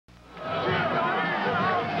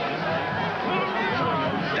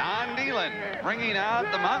bringing out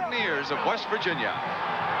the Mountaineers of West Virginia.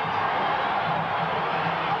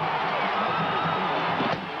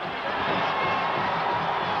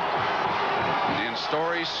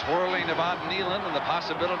 Stories swirling about Neyland and the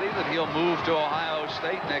possibility that he'll move to Ohio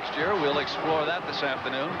State next year. We'll explore that this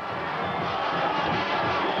afternoon.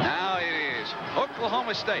 Now it is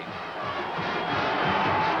Oklahoma State.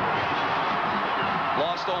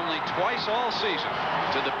 Lost only twice all season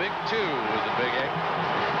to the Big Two with the Big Eight,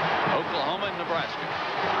 Oklahoma and Nebraska.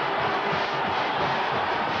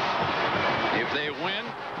 If they win,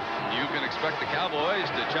 you can expect the Cowboys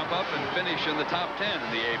to jump up and finish in the top 10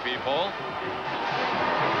 in the AP poll.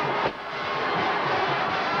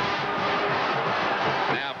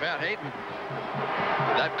 Now, Pat Hayden,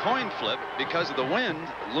 that coin flip, because of the wind,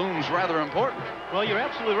 looms rather important. Well, you're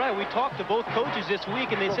absolutely right. We talked to both coaches this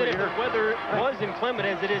week, and they said if the weather was inclement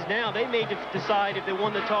as it is now, they may decide if they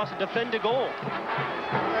won the toss to defend a goal.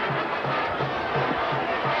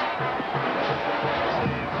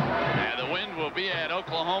 And the wind will be at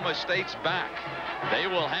Oklahoma State's back. They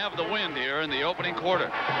will have the wind here in the opening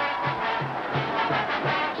quarter.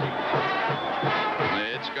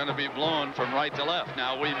 It's going to be blown from right to left.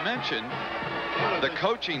 Now, we mentioned the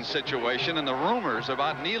coaching situation and the rumors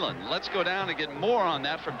about Neyland. Let's go down and get more on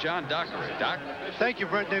that from John Dockery. Doc? Thank you,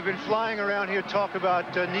 Brent. They've been flying around here talk about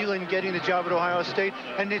Neyland getting the job at Ohio State,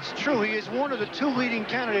 and it's true. He is one of the two leading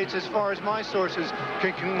candidates as far as my sources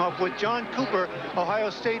can come up with. John Cooper,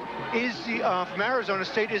 Ohio State, is the from Arizona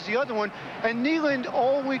State is the other one, and Neyland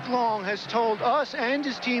all week long has told us and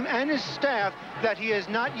his team and his staff that he has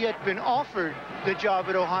not yet been offered the job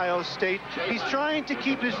at Ohio State. He's trying to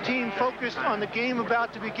keep his team focused on the game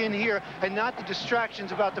about to begin here and not the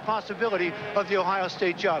distractions about the possibility of the Ohio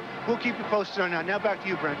State job. We'll keep you posted on that. Now back to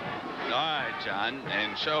you, Brent. All right, John.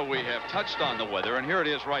 And so we have touched on the weather, and here it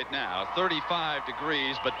is right now, 35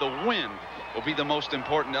 degrees, but the wind will be the most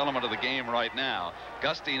important element of the game right now.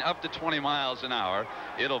 Gusting up to 20 miles an hour.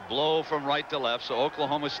 It'll blow from right to left, so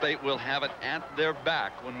Oklahoma State will have it at their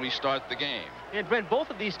back when we start the game. And Brent, both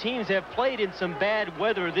of these teams have played in some bad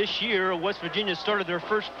weather this year. West Virginia started their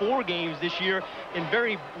first 4 games this year in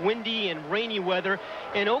very windy and rainy weather.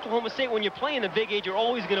 And Oklahoma State, when you play in the Big Eight, you're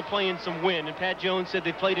always going to play in some wind. And Pat Jones said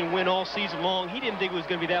they played in wind all season long. He didn't think it was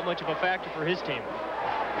going to be that much of a factor for his team.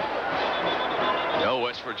 No,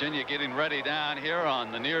 West Virginia getting ready down here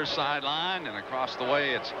on the near sideline, and across the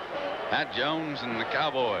way it's Pat Jones and the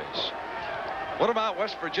Cowboys. What about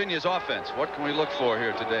West Virginia's offense? What can we look for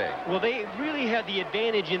here today? Well, they really have the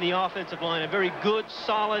advantage in the offensive line. A very good,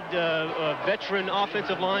 solid, veteran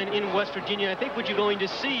offensive line in West Virginia. I think what you're going to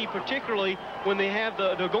see, particularly when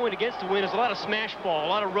they're going against the wind, is a lot of smash ball, a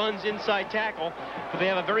lot of runs inside tackle. But they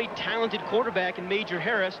have a very talented quarterback in Major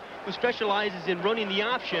Harris, who specializes in running the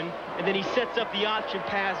option, and then he sets up the option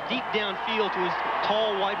pass deep downfield to his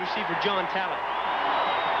tall wide receiver, John Talley.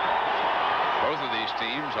 Both of these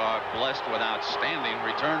teams are blessed with outstanding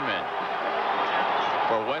return men.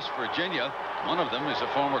 For West Virginia, one of them is a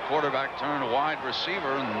former quarterback turned wide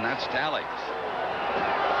receiver, and that's Talley.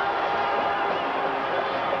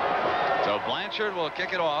 So Blanchard will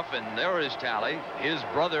kick it off, and there is Talley. His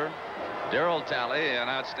brother, Darryl Talley, an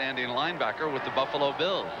outstanding linebacker with the Buffalo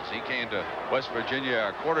Bills. He came to West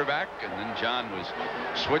Virginia quarterback, and then John was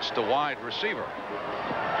switched to wide receiver.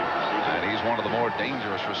 And he's one of the more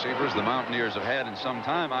dangerous receivers the Mountaineers have had in some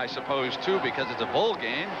time, I suppose, too, because it's a bowl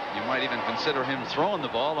game. You might even consider him throwing the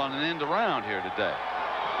ball on an end around here today.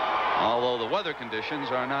 Although the weather conditions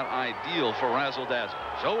are not ideal for razzle-dazzle.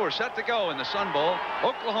 So we're set to go in the Sun Bowl.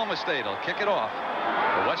 Oklahoma State will kick it off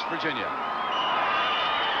for West Virginia.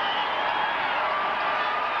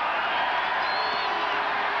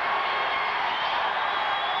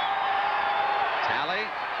 Talley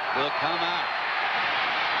will come out.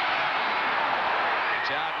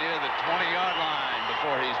 Out near the 20-yard line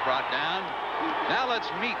before he's brought down. Now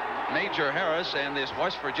let's meet Major Harris and this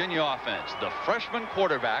West Virginia offense. The freshman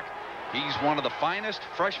quarterback. He's one of the finest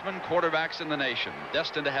freshman quarterbacks in the nation,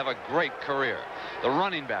 destined to have a great career. The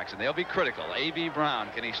running backs, and they'll be critical. A.B. Brown,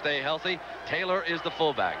 can he stay healthy? Taylor is the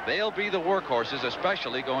fullback. They'll be the workhorses,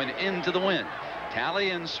 especially going into the wind. Talley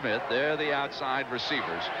and Smith, they're the outside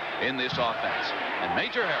receivers in this offense. And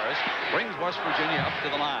Major Harris brings West Virginia up to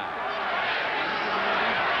the line.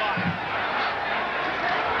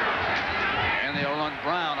 And they'll run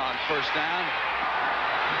Brown on first down.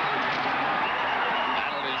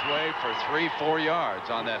 Battled his way for 3-4 yards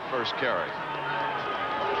on that first carry.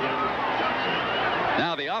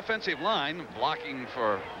 Now the offensive line blocking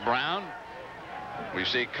for Brown. We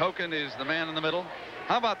see Koken is the man in the middle.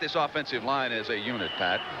 How about this offensive line as a unit,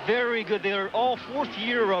 Pat? Very good. They're all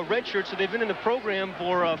fourth-year redshirts, so they've been in the program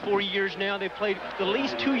for 4 years now. They've played at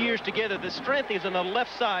least 2 years together. The strength is on the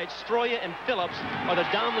left side. Stroya and Phillips are the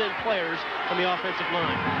dominant players on the offensive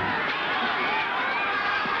line.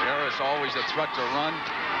 Harris always a threat to run.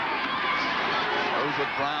 Goes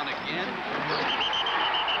with Brown again.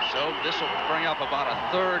 So this will bring up about a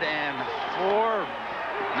 3rd and 4.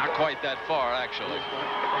 Not quite that far, actually.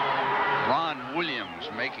 Ron Williams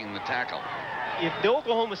making the tackle. If the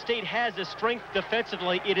Oklahoma State has a strength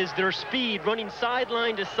defensively, it is their speed, running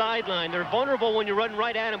sideline to sideline. They're vulnerable when you run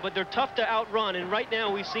right at them, but they're tough to outrun. And right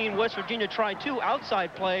now we've seen West Virginia try 2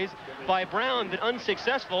 outside plays by Brown, but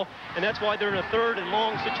unsuccessful. And that's why they're in a 3rd and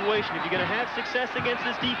long situation. If you're going to have success against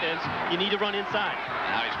this defense, you need to run inside.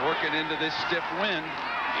 Now he's working into this stiff wind.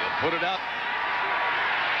 He'll put it up.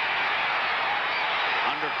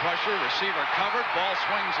 Under pressure, receiver covered, ball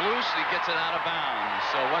swings loose, he gets it out of bounds.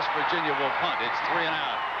 So West Virginia will punt. It's 3 and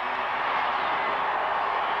out.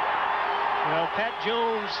 Well, Pat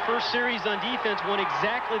Jones' first series on defense went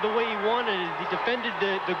exactly the way he wanted. He defended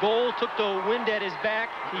the goal, took the wind at his back.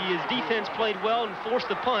 His defense played well and forced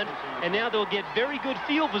the punt. And now they'll get very good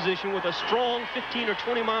field position with a strong 15 or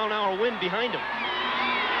 20 mile an hour wind behind them.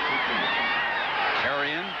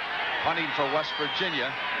 Carrion punting for West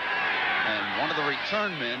Virginia. And one of the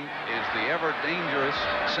return men is the ever-dangerous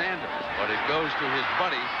Sanders, but it goes to his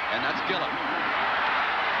buddy, and that's Gillum.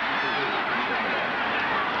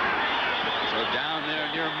 So down there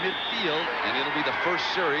near midfield, and it'll be the first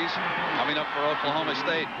series coming up for Oklahoma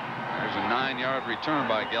State. There's a 9-yard return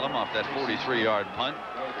by Gillum off that 43-yard punt.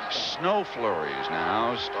 Snow flurries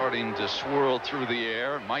now starting to swirl through the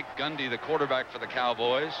air. Mike Gundy, the quarterback for the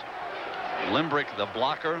Cowboys. Limbrick, the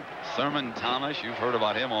blocker. Thurman Thomas, you've heard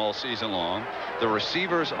about him all season long. The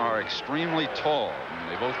receivers are extremely tall.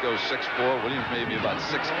 They both go 6'4". Williams may be about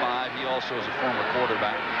 6'5". He also is a former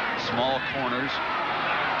quarterback. Small corners.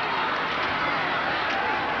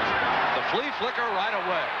 The flea flicker right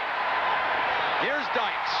away. Here's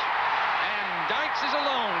Dykes. And Dykes is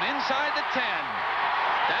alone inside the 10.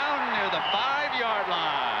 Down near the 5-yard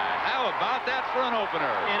line. How about that for an opener?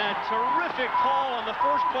 And a terrific call on the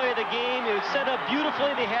first play of the game. It was set up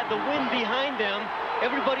beautifully. They had the wind behind them.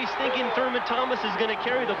 Everybody's thinking Thurman Thomas is going to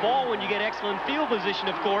carry the ball when you get excellent field position,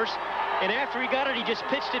 of course. And after he got it, he just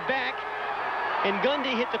pitched it back. And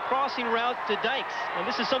Gundy hit the crossing route to Dykes. And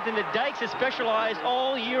this is something that Dykes has specialized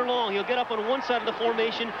all year long. He'll get up on one side of the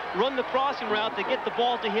formation, run the crossing route to get the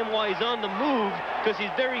ball to him while he's on the move, because he's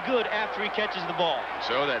very good after he catches the ball.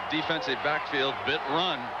 So that defensive backfield bit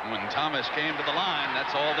run when Thomas came to the line.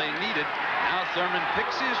 That's all they needed. Now Thurman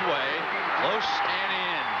picks his way close and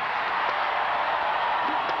in.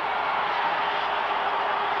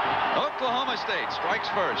 Oklahoma State strikes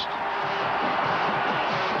first.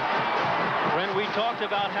 When we talked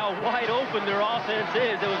about how wide open their offense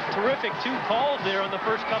is, it was terrific 2 calls there on the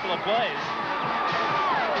first couple of plays.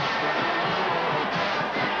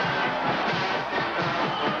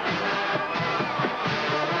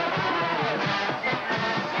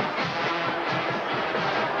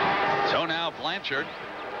 So now Blanchard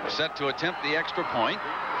set to attempt the extra point.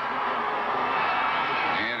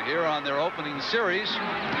 And here on their opening series,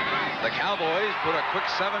 the Cowboys put a quick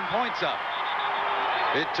 7 points up.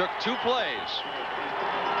 It took 2 plays.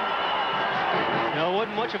 No, it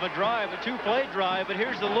wasn't much of a drive, a 2-play drive, but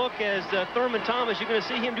here's the look as Thurman Thomas. You're going to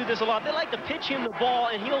see him do this a lot. They like to pitch him the ball,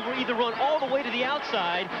 and he'll either run all the way to the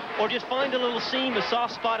outside or just find a little seam, a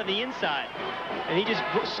soft spot on the inside. And he just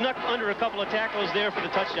snuck under a couple of tackles there for the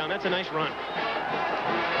touchdown. That's a nice run.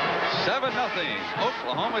 7-0,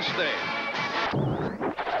 Oklahoma State.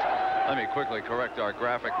 Let me quickly correct our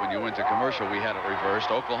graphic. When you went to commercial, we had it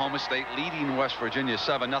reversed. Oklahoma State leading West Virginia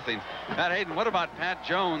 7-0. Pat Hayden, what about Pat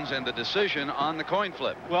Jones and the decision on the coin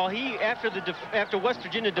flip? Well, after West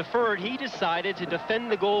Virginia deferred, he decided to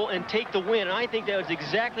defend the goal and take the win. And I think that was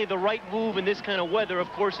exactly the right move in this kind of weather. Of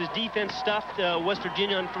course, his defense stuffed West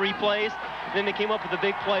Virginia on 3 plays. Then they came up with a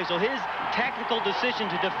big play. So his tactical decision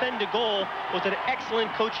to defend a goal was an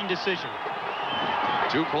excellent coaching decision.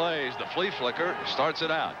 2 plays. The flea flicker starts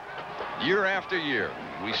it out. Year after year,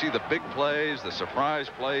 we see the big plays, the surprise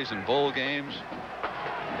plays in bowl games.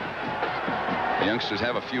 The youngsters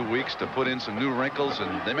have a few weeks to put in some new wrinkles,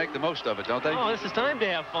 and they make the most of it, don't they? Oh, this is time to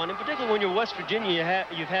have fun, and particularly when you're West Virginia,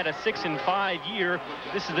 you've had a 6-5 year.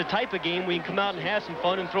 This is the type of game where you can come out and have some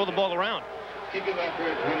fun and throw the ball around.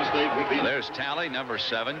 There's Talley, number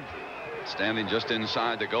 7, standing just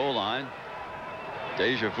inside the goal line.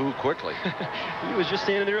 Deja vu quickly. He was just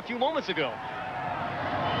standing there a few moments ago.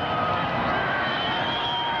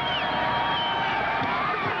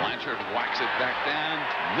 Blanchard whacks Knocks it back down.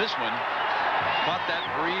 This one caught that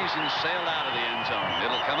breeze and sailed out of the end zone.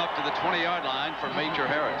 It'll come up to the 20-yard line for Major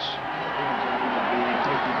Harris.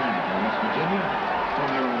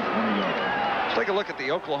 Let's take a look at the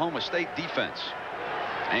Oklahoma State defense.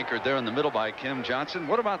 Anchored there in the middle by Kim Johnson.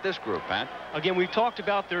 What about this group, Pat? Again, we've talked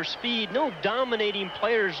about their speed. No dominating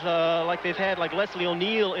players like they've had, like Leslie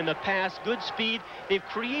O'Neal in the past. Good speed. They've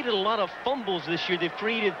created a lot of fumbles this year. They've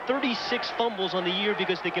created 36 fumbles on the year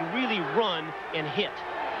because they can really run and hit.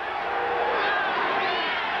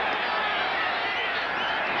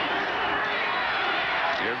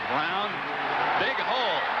 Here's Brown. Big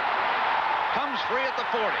hole. Comes free at the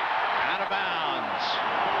 40. Out of bounds.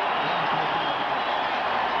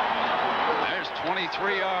 There's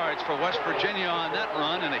 23 yards for West Virginia on that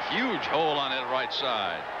run, and a huge hole on that right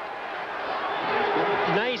side.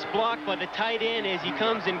 Nice block by the tight end as he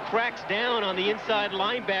comes and cracks down on the inside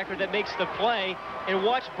linebacker that makes the play. And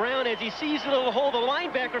watch Brown as he sees the little hole. The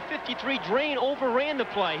linebacker, 53, Drain, overran the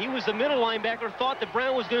play. He was the middle linebacker, thought that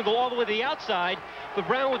Brown was going to go all the way to the outside, but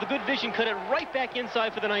Brown with a good vision cut it right back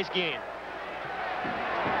inside for the nice gain.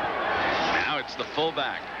 Now it's the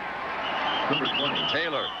fullback.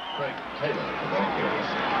 Taylor.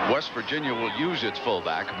 West Virginia will use its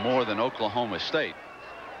fullback more than Oklahoma State.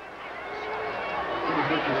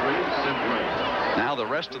 Now the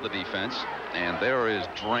rest of the defense, and there is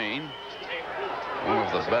Drain, one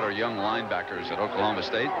of the better young linebackers at Oklahoma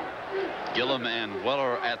State. Gillum and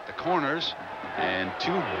Weller at the corners, and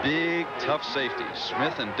two big, tough safeties,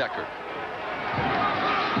 Smith and Decker.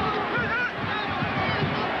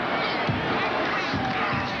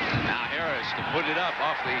 Now Harris to put it up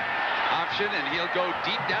off the option, and he'll go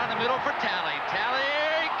deep down the middle for Talley. Talley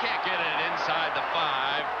can't get it inside the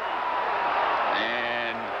 5.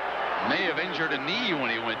 And may have injured a knee when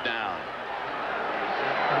he went down.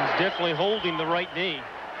 He's definitely holding the right knee.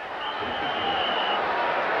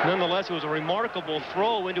 Nonetheless, it was a remarkable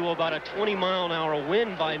throw into about a 20-mile-an-hour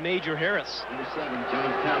wind by Major Harris.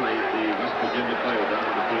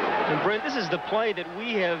 And Brent, this is the play that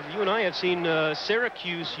you and I have seen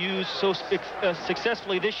Syracuse use so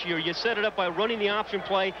successfully this year. You set it up by running the option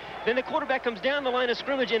play, then the quarterback comes down the line of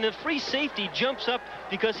scrimmage, and the free safety jumps up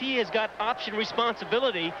because he has got option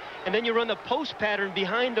responsibility, and then you run the post pattern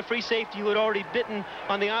behind the free safety who had already bitten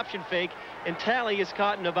on the option fake, and Talley has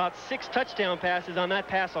caught in about 6 touchdown passes on that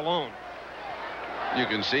pass alone. You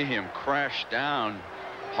can see him crash down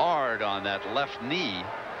hard on that left knee.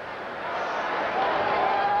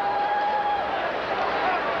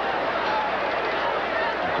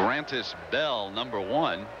 Grantis Bell, number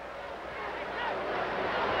 1.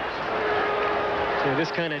 Yeah, this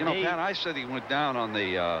kind of Pat, I said he went down on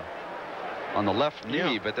the left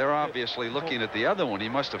knee, but they're obviously looking at the other one. He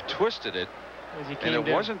must have twisted it, and it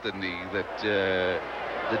wasn't the knee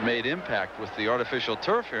that made impact with the artificial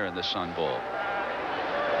turf here in the Sun Bowl.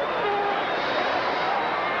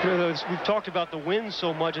 We've talked about the wind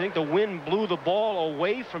so much. I think the wind blew the ball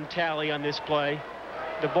away from Talley on this play.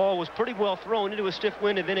 The ball was pretty well thrown into a stiff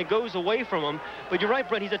wind, and then it goes away from him. But you're right,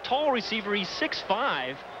 Brett. He's a tall receiver. He's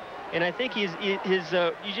 6'5", and I think he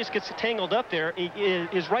just gets tangled up there.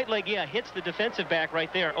 His right leg, hits the defensive back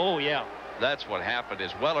right there. Oh, yeah. That's what happened.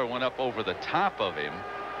 Is Weller went up over the top of him.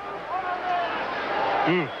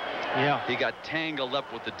 Yeah. He got tangled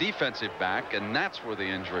up with the defensive back, and that's where the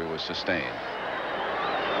injury was sustained.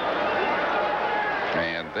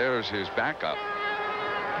 And there's his backup.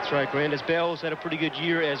 That's right, Grandis Bell's had a pretty good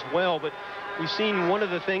year as well, but we've seen one of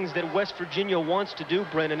the things that West Virginia wants to do,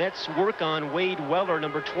 Brent, and that's work on Wade Weller,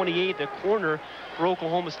 number 28, the corner for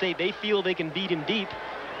Oklahoma State. They feel they can beat him deep.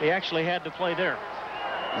 They actually had the play there.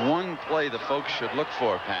 One play the folks should look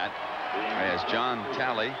for, Pat, as John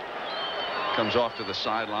Talley comes off to the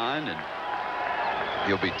sideline, and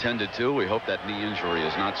he'll be tended to. We hope that knee injury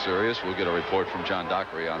is not serious. We'll get a report from John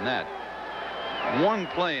Dockery on that. One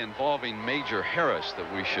play involving Major Harris that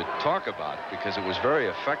we should talk about because it was very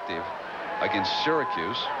effective against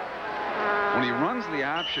Syracuse. When he runs the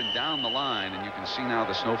option down the line, and you can see now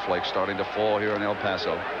the snowflakes starting to fall here in El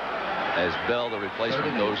Paso as Bell, the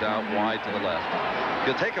replacement, goes out wide to the left.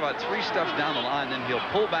 He'll take about 3 steps down the line, then he'll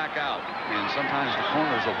pull back out, and sometimes the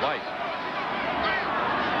corners will bite.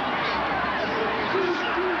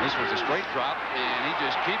 This was a straight drop, and he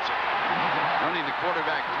just keeps it. Running the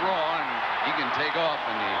quarterback draw, and he can take off,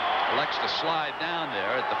 and he elects to slide down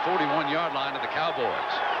there at the 41-yard line of the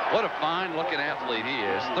Cowboys. What a fine-looking athlete he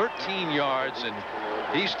is. 13 yards, and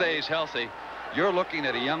he stays healthy. you're looking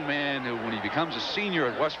at a young man who, when he becomes a senior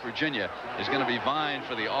at West Virginia, is going to be vying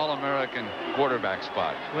for the All-American quarterback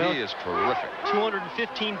spot. Well, he is terrific.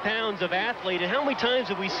 215 pounds of athlete. And how many times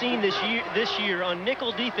have we seen this year on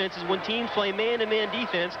nickel defenses when teams play man-to-man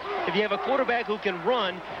defense, if you have a quarterback who can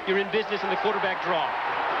run, you're in business in the quarterback draw.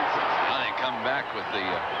 Now they come back with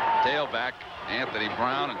the tailback, Anthony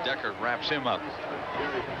Brown, and Decker wraps him up.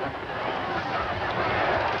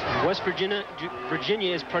 West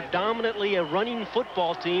Virginia is predominantly a running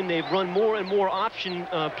football team. They've run more and more option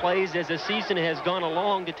plays as the season has gone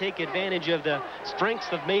along to take advantage of the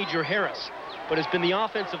strengths of Major Harris. But it's been the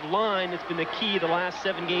offensive line that's been the key the last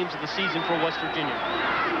 7 games of the season for West Virginia.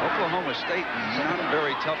 Oklahoma State not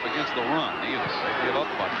very tough against the run either. They give up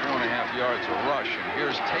about 4.5 yards a rush. And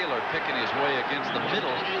here's Taylor picking his way against the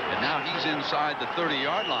middle. And now he's inside the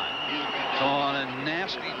 30-yard line. So on a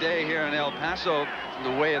nasty day here in El Paso,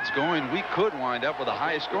 the way it's going, we could wind up with a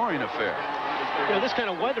high-scoring affair. You know, this kind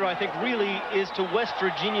of weather, I think, really is to West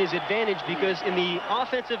Virginia's advantage, because in the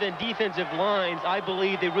offensive and defensive lines, I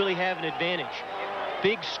believe they really have an advantage.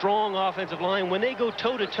 Big, strong offensive line. When they go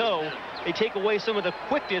toe-to-toe, they take away some of the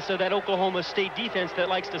quickness of that Oklahoma State defense that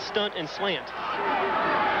likes to stunt and slant.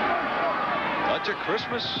 Touch of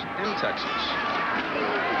Christmas in Texas.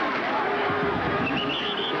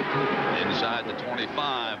 Inside the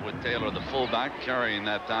 25 with Taylor, the fullback, carrying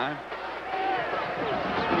that time.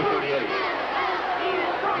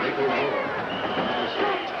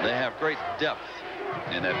 They have great depth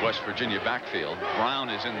in that West Virginia backfield. Brown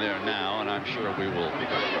is in there now, and I'm sure we will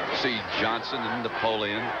see Johnson and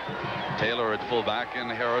Napoleon, Taylor at fullback,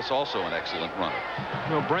 and Harris also an excellent runner.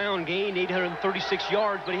 Well, Brown gained 836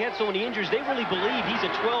 yards, but he had so many injuries, they really believe he's a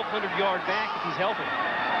 1,200-yard back if he's healthy.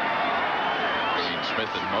 Gene Smith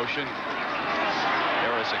in motion.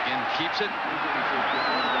 Harris again keeps it.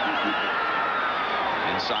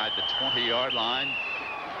 Inside the 20-yard line.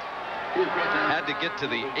 Had to get to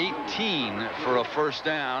the 18 for a first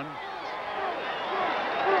down.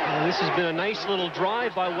 And this has been a nice little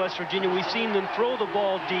drive by West Virginia. We've seen them throw the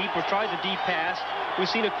ball deep or try the deep pass. We've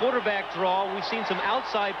seen a quarterback draw. We've seen some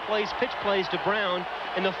outside plays, pitch plays to Brown,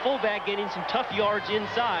 and the fullback getting some tough yards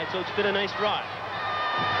inside. So it's been a nice drive.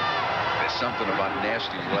 There's something about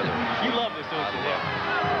nasty weather. You love this, don't you? Yeah.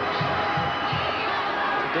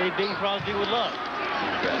 Today, Bing Crosby would love.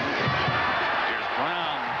 Here's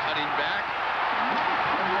Brown cutting back.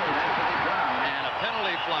 And a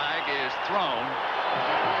penalty flag is thrown.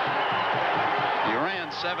 He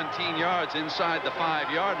ran 17 yards inside the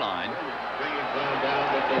 5-yard line.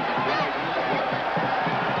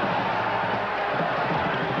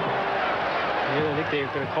 Yeah, I think they're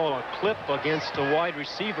going to call a clip against a wide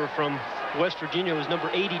receiver from West Virginia. It was number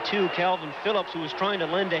 82, Calvin Phillips, who was trying to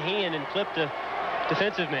lend a hand and clipped a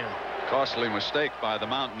defensive man. Costly mistake by the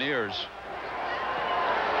Mountaineers.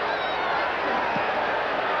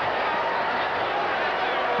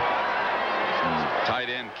 Tight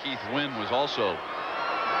end Keith Wynn was also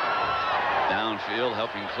downfield,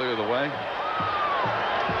 helping clear the way.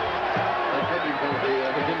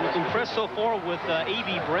 I've been impressed so far with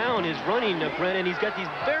A.B. Brown, his running, Brennan. He's got these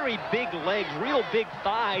very big legs, real big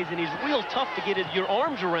thighs, and he's real tough to get your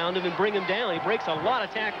arms around him and bring him down. He breaks a lot of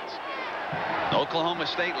tackles. Oklahoma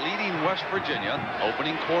State leading West Virginia,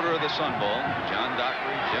 opening quarter of the Sun Bowl. John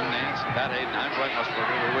Dockery, Jim Nance, Pat Hayden, I'm Brent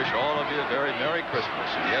Musburger. We wish all of you a very Merry Christmas.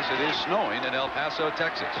 And yes, it is snowing in El Paso,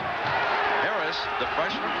 Texas. Harris, the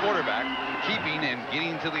freshman quarterback, keeping and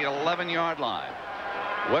getting to the 11-yard line.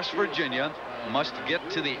 West Virginia must get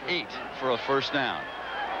to the 8 for a first down.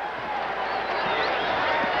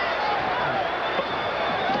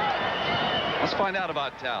 Let's find out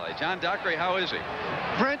about Tally. John Dockery, how is he?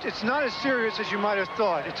 Brent, it's not as serious as you might have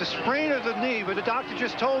thought. It's a sprain of the knee, but the doctor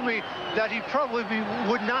just told me that he probably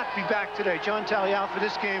would not be back today. John Tally out for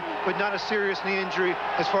this game, but not a serious knee injury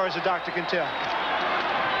as far as the doctor can tell.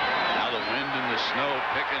 Now the wind and the snow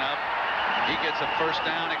picking up. He gets a first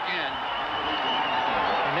down again.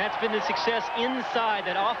 And that's been the success inside.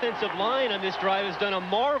 That offensive line on this drive has done a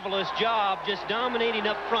marvelous job just dominating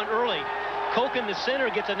up front early. Koch in the center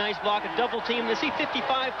gets a nice block, a double team. You see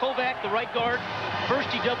 55, Kovac, the right guard. First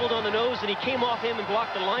he doubled on the nose, and he came off him and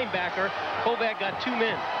blocked the linebacker. Kovac got 2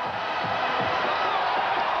 men.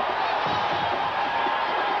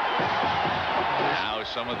 Now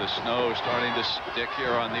some of the snow starting to stick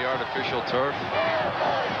here on the artificial turf.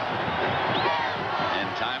 And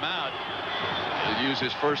timeout. He'll use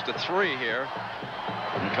his first to 3 here.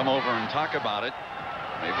 And come over and talk about it.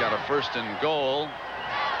 They've got a 1st and goal.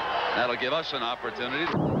 That'll give us an opportunity.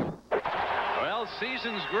 Well,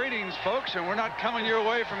 season's greetings, folks, and we're not coming your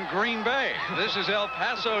way from Green Bay. This is El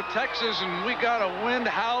Paso, Texas, and we got a wind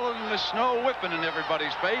howling and the snow whipping in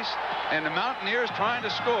everybody's face, and the Mountaineers trying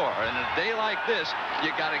to score. And a day like this,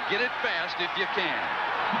 you got to get it fast if you can.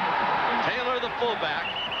 Taylor, the fullback,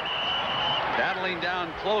 battling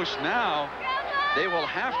down close now. They will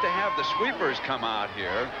have to have the sweepers come out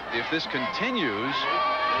here if this continues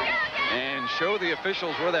and show the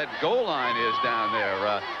officials where that goal line is down there.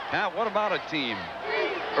 Pat, what about a team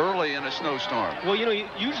early in a snowstorm? Well, you know,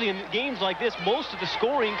 usually in games like this, most of the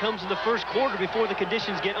scoring comes in the first quarter before the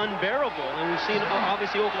conditions get unbearable. And we've seen,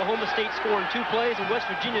 obviously, Oklahoma State score in 2 plays, and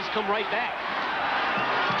West Virginia's come right back.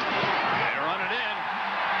 They run it in.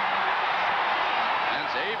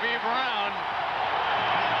 That's A.B. Brown.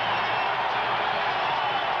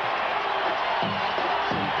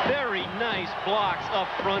 Very nice blocks up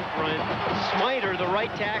front, Brent. Smiter, the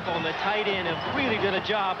right tackle, and the tight end have really done a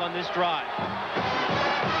job on this drive.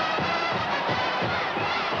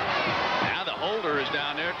 Now the holder is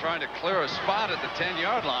down there trying to clear a spot at the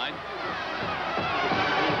 10-yard line.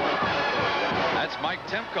 That's Mike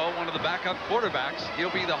Temko, one of the backup quarterbacks.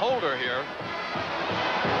 He'll be the holder here.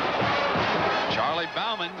 Charlie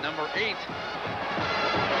Bauman, number 8.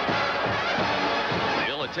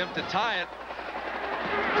 He'll attempt to tie it.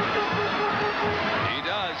 He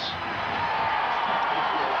does.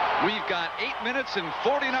 We've got 8 minutes and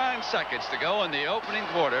 49 seconds to go in the opening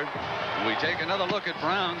quarter. We take another look at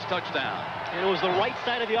Brown's touchdown. And it was the right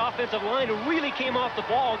side of the offensive line who really came off the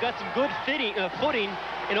ball, got some good footing,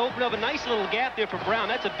 and opened up a nice little gap there for Brown.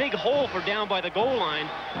 That's a big hole for down by the goal line.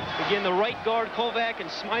 Again, the right guard, Kovac,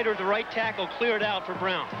 and Smiter, the right tackle, cleared out for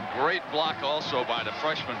Brown. Great block also by the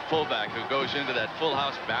freshman fullback who goes into that full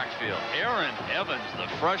house backfield. Aaron Evans, the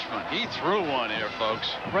freshman, he threw one here,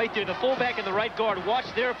 folks. Right there, the fullback and the right guard, watch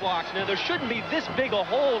their blocks. Now, there shouldn't be this big a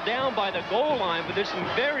hole down by the goal line, but there's some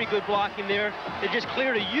very good blocking there. They just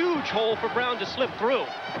cleared a huge hole for Brown to slip through.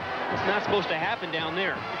 It's not supposed to happen down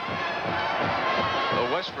there.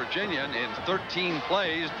 Well, West Virginia in 13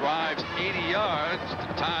 plays drives 80 yards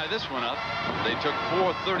to tie this one up. They took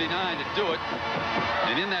 4:39 to do it.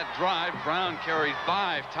 And in that drive, Brown carried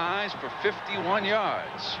 5 ties for 51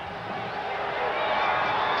 yards.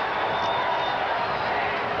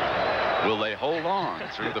 Will they hold on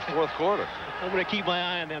through the 4th quarter? I'm going to keep my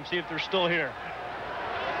eye on them, see if they're still here.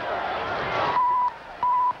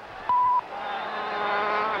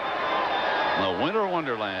 The Winter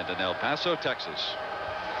Wonderland in El Paso, Texas.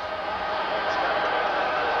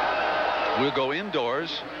 We'll go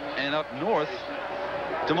indoors and up north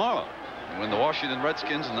tomorrow when the Washington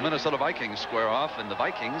Redskins and the Minnesota Vikings square off, and the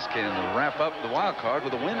Vikings can wrap up the wild card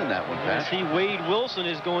with a win in that one, Pat. See, Wade Wilson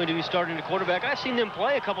is going to be starting the quarterback. I've seen them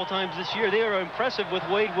play a couple times this year. They are impressive with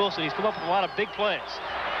Wade Wilson. He's come up with a lot of big plays.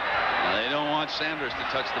 Now, they don't want Sanders to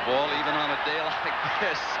touch the ball even on a day like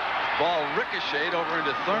this. Ball ricocheted over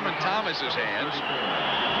into Thurman Thomas's hands.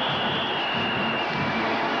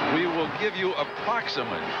 We will give you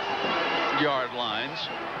approximate yard lines,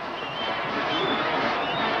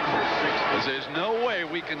 because there's no way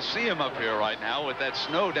we can see him up here right now with that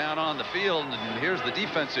snow down on the field. And here's the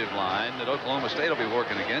defensive line that Oklahoma State will be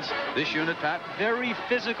working against. This unit, Pat? Very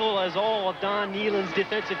physical, as all of Don Nehlen's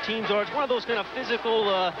defensive teams are. It's one of those kind of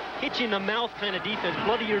physical, hit you in the mouth kind of defense,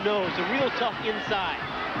 blood to your nose, a real tough inside.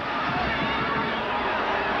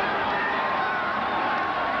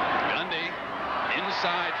 Gundy,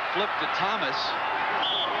 inside flip to Thomas.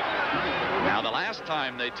 Now, the last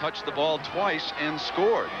time they touched the ball twice and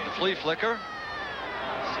scored. The flea flicker.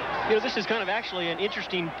 You know, this is kind of actually an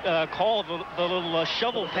interesting call of the little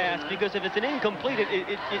shovel pass, because if it's an incomplete,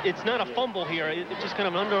 it's not a fumble here. It's just kind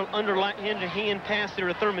of an underhand pass there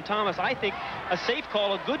to Thurman Thomas. I think a safe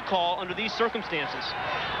call, a good call under these circumstances.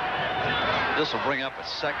 This will bring up a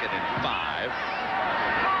 2nd and 5.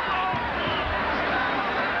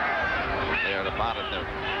 They're at about at the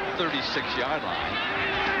 36-yard line.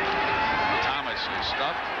 Thomas is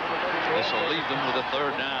stuffed. This will leave them with a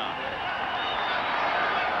 3rd down.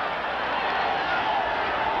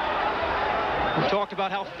 We talked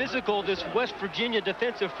about how physical this West Virginia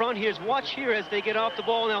defensive front here is. Watch here as they get off the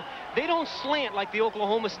ball. Now, they don't slant like the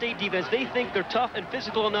Oklahoma State defense. They think they're tough and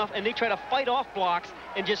physical enough, and they try to fight off blocks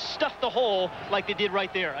and just stuff the hole like they did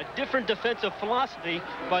right there. A different defensive philosophy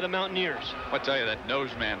by the Mountaineers. I'll tell you, that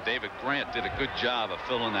nose man, David Grant, did a good job of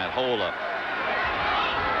filling that hole up.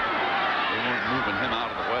 They weren't moving him out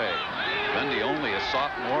of the way. Gundy, only a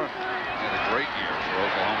sophomore, had a great year for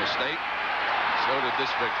Oklahoma State. So did this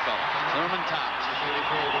big fella, Thurman Thomas.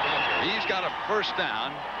 He's got a 1st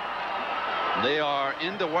down. They are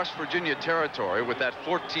into West Virginia territory with that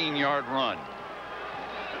 14-yard run.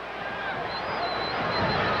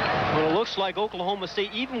 Well, it looks like Oklahoma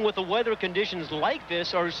State, even with the weather conditions like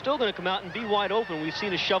this, are still going to come out and be wide open. We've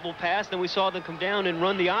seen a shovel pass, then we saw them come down and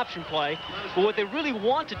run the option play. But what they really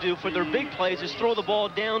want to do for their big plays is throw the ball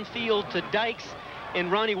downfield to Dykes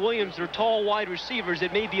and Ronnie Williams. They're tall, wide receivers.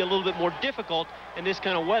 It may be a little bit more difficult in this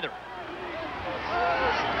kind of weather.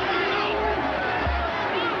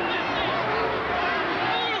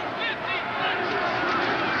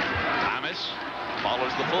 Thomas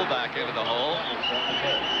follows the fullback into the hole.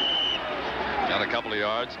 Got a couple of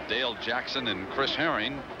yards. Dale Jackson and Chris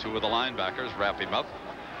Herring, two of the linebackers, wrap him up.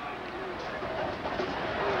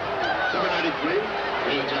 Number 93,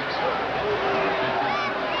 Dale Jackson.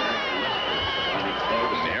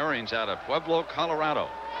 Herring's out of Pueblo, Colorado.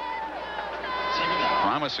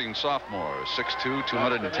 Promising sophomore, 6'2",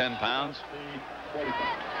 210 pounds.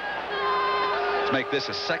 Let's make this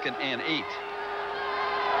a 2nd and 8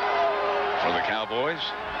 for the Cowboys.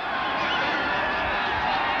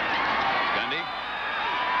 Gundy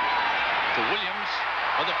to Williams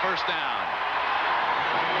for the first down.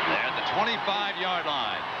 They're at the 25-yard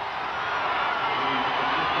line.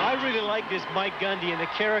 I really like this Mike Gundy and the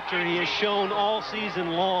character he has shown all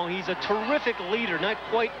season long. He's a terrific leader, not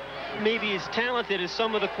quite maybe as talented as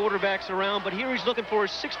some of the quarterbacks around, but here he's looking for a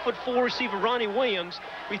 6'4" receiver, Ronnie Williams.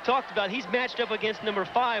 We talked about he's matched up against number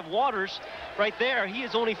 5, Waters, right there. He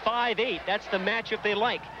is only 5'8". That's the matchup they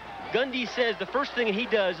like. Gundy says the first thing he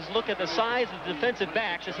does is look at the size of the defensive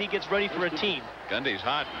backs as he gets ready for a team. Gundy's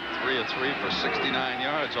hot, 3 of 3 for 69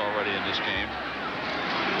 yards already in this game.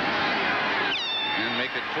 And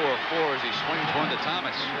make it 4 of 4 as he swings one to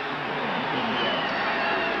Thomas.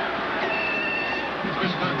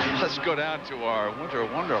 Let's go down to our winter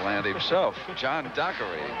wonderland himself, John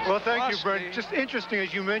Dockery. Well, thank you, Brent. Just interesting,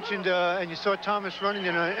 as you mentioned, and you saw Thomas running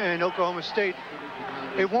in Oklahoma State.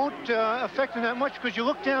 It won't affect him that much because you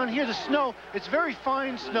look down here, the snow, it's very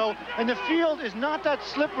fine snow, and the field is not that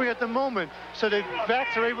slippery at the moment. So the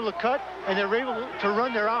backs are able to cut, and they're able to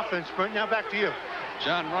run their offense. Brent, now back to you.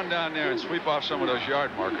 John, run down there and sweep off some of those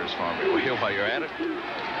yard markers for me, will you, while you're at it?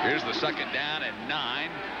 Here's the 2nd down and 9.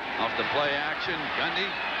 Off the play action, Gundy.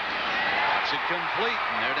 That's it complete,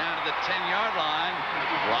 and they're down to the 10-yard line.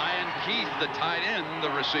 Ryan Keith, the tight end, the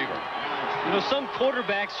receiver. You know, some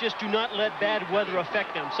quarterbacks just do not let bad weather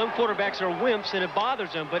affect them. Some quarterbacks are wimps, and it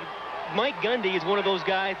bothers them. But Mike Gundy is one of those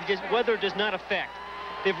guys that just weather does not affect.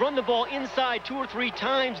 They've run the ball inside 2 or 3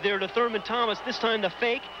 times there to Thurman Thomas. This time the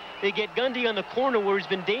fake. They get Gundy on the corner where he's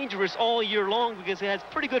been dangerous all year long because he has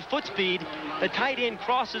pretty good foot speed. The tight end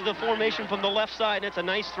crosses the formation from the left side, and it's a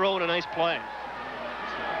nice throw and a nice play.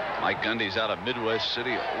 Mike Gundy's out of Midwest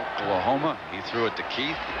City, Oklahoma. He threw it to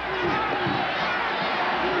Keith.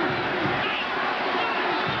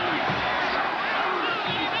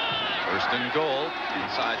 First and goal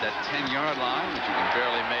inside that 10-yard line, which you can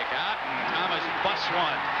barely make out. And Thomas busts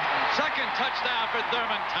one. 2nd touchdown for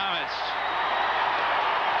Thurman Thomas.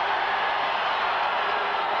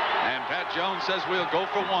 And Pat Jones says we'll go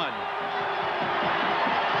for 1.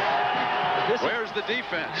 Where's the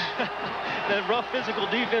defense? That rough physical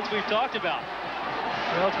defense we've talked about.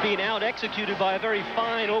 Well, it's being out-executed by a very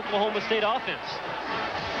fine Oklahoma State offense.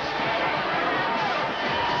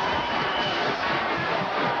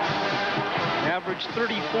 Averaged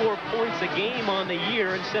 34 points a game on the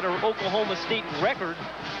year instead of Oklahoma State record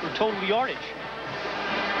for total yardage.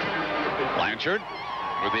 Blanchard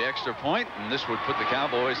with the extra point, and this would put the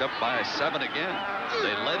Cowboys up by 7 again.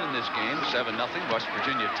 They led in this game 7-0. West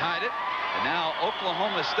Virginia tied it, and now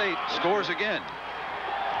Oklahoma State scores again.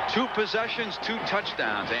 2 possessions, 2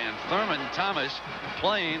 touchdowns, and Thurman Thomas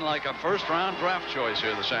playing like a first-round draft choice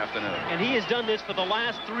here this afternoon. And he has done this for the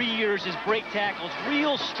last 3 years, his break tackles.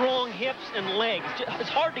 Real strong hips and legs. It's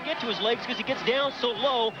hard to get to his legs because he gets down so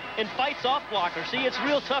low and fights off blockers. See, it's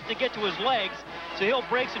real tough to get to his legs, so he'll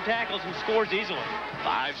break some tackles and scores easily.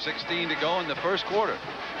 5:16 to go in the first quarter.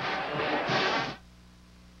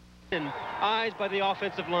 And eyes by the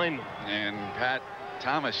offensive lineman. And Pat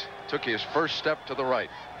Thomas took his first step to the right,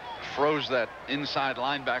 froze that inside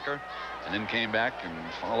linebacker, and then came back and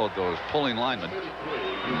followed those pulling linemen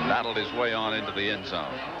and battled his way on into the end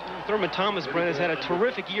zone. Thurman Thomas, Brent, has had a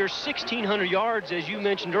terrific year, 1,600 yards, as you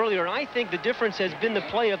mentioned earlier. And I think the difference has been the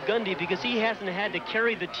play of Gundy because he hasn't had to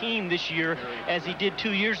carry the team this year as he did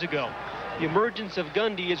 2 years ago. The emergence of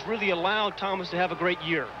Gundy has really allowed Thomas to have a great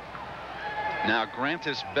year. Now,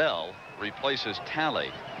 Grantis Bell replaces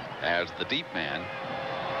Talley as the deep man.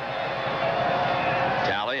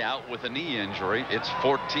 Talley out with a knee injury. It's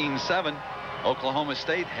 14-7. Oklahoma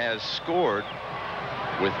State has scored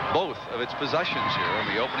with both of its possessions here in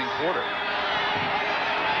the opening quarter.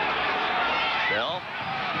 Bell,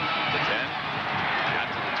 the 10, out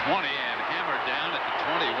to the 20 and hammered down at the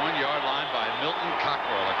 21-yard line by Milton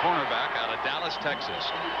Cockrell, a cornerback out of Dallas, Texas.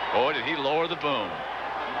 Boy, did he lower the boom.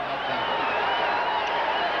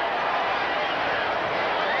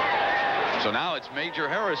 So now it's Major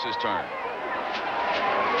Harris's turn.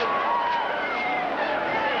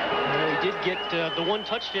 He did get the one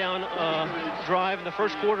touchdown drive in the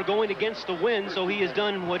first quarter going against the wind, so he has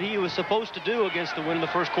done what he was supposed to do against the wind in the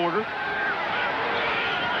first quarter.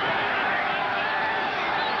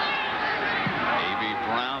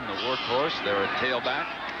 Workhorse there at tailback.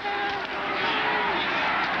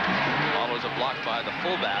 Follows a block by the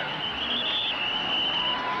fullback.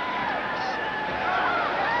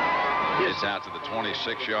 Gets out to the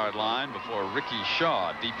 26-yard line before Ricky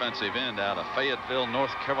Shaw, defensive end out of Fayetteville,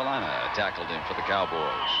 North Carolina, tackled him for the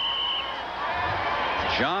Cowboys.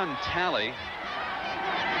 John Talley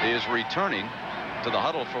is returning to the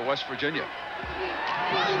huddle for West Virginia.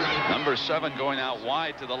 Number 7 going out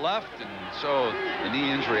wide to the left, and so the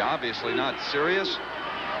knee injury obviously not serious.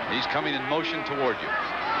 He's coming in motion toward you.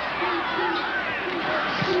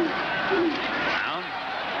 Down.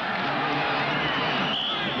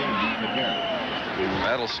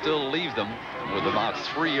 That'll still leave them with about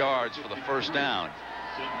 3 yards for the first down.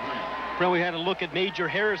 Well, we had a look at Major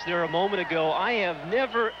Harris there a moment ago. I have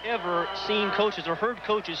never, ever seen coaches or heard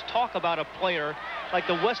coaches talk about a player like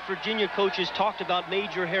the West Virginia coaches talked about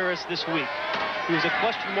Major Harris this week. He was a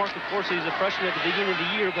question mark, of course. He was a freshman at the beginning of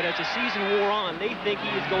the year, but as the season wore on, they think he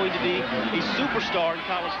is going to be a superstar in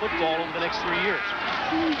college football over the next 3 years.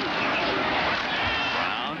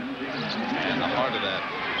 Brown in the heart of that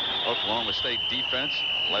Oklahoma State defense,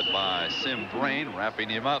 led by Sim Brain, wrapping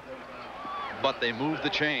him up. But they moved the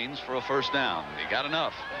chains for a first down. They got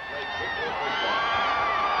enough.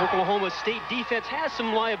 Oklahoma State defense has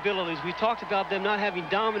some liabilities. We talked about them not having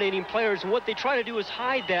dominating players, and what they try to do is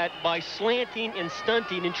hide that by slanting and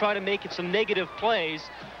stunting and try to make it some negative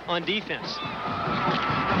plays on defense.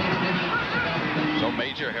 So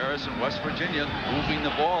Major Harris and West Virginia moving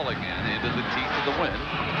the ball again into the teeth of the wind.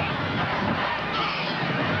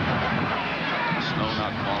 Snow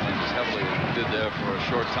not falling as heavily as it did there for a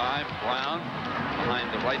short time. Brown behind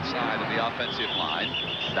the right side of the offensive line.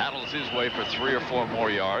 Battles his way for 3 or 4 more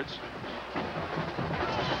yards.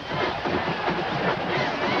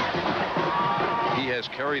 He has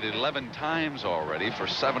carried 11 times already for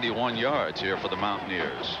 71 yards here for the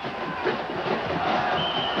Mountaineers.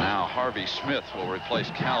 Now Harvey Smith will replace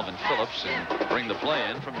Calvin Phillips and bring the play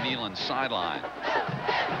in from Neyland's sideline.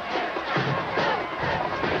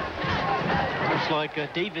 Looks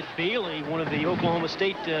like David Bailey, one of the Oklahoma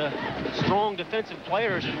State strong defensive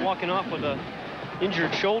players, is walking off with a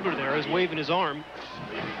injured shoulder there, is waving his arm.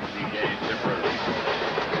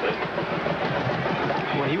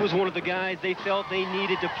 Well, he was one of the guys they felt they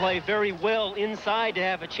needed to play very well inside to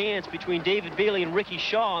have a chance between David Bailey and Ricky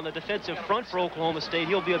Shaw on the defensive front for Oklahoma State.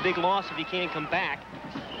 He'll be a big loss if he can't come back.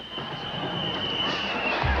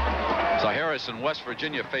 So Harris and West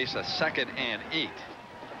Virginia face a 2nd and 8.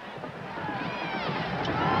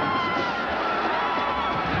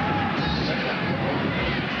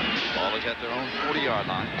 Ball is at their own 40-yard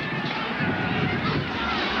line.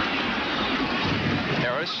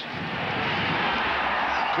 Harris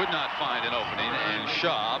could not find an opening, and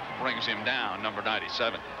Shaw brings him down, number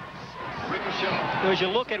 97. As you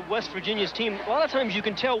look at West Virginia's team, a lot of times you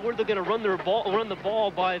can tell where they're going to run the ball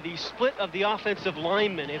by the split of the offensive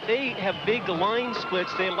linemen. If they have big line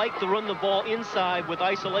splits, they like to run the ball inside with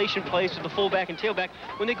isolation plays to the fullback and tailback.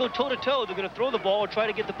 When they go toe-to-toe, they're going to throw the ball or try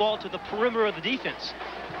to get the ball to the perimeter of the defense.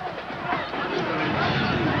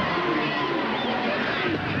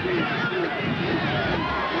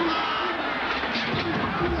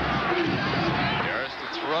 Harris to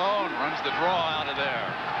throw and runs the draw out of there.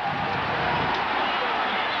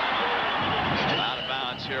 Out of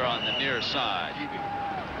bounds here on the near side.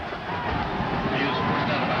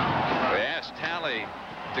 We asked Talley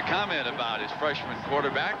to comment about his freshman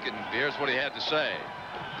quarterback, and here's what he had to say.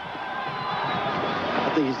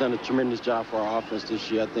 I think he's done a tremendous job for our offense this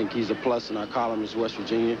year. I think he's a plus in our column as West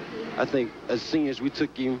Virginia. I think as seniors, we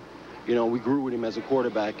took him, you know, we grew with him as a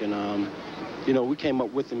quarterback, and, you know, we came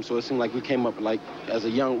up with him, so it seemed like we came up like as a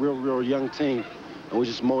young, real young team, and we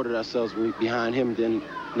just molded ourselves behind him. Then,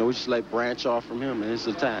 you know, we just like branch off from him, and it's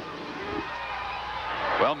attack.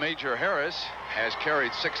 Well, Major Harris has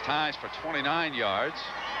carried 6 times for 29 yards,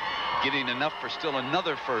 getting enough for still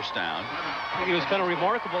another first down. I think it was kind of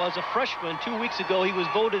remarkable. As a freshman 2 weeks ago, he was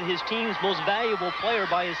voted his team's most valuable player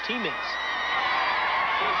by his teammates.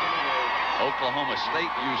 Oklahoma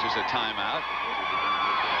State uses a timeout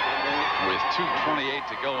with 2:28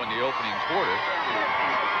 to go in the opening quarter.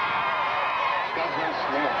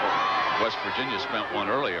 West Virginia spent one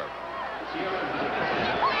earlier.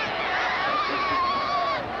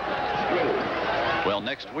 Well,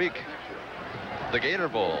 next week, the Gator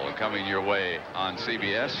Bowl coming your way on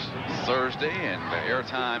CBS Thursday, and the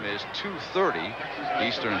airtime is 2:30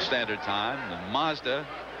 Eastern Standard Time. The Mazda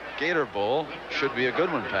Gator Bowl should be a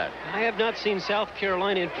good one, Pat. I have not seen South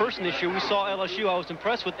Carolina in person this year. We saw LSU. I was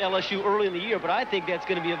impressed with LSU early in the year, but I think that's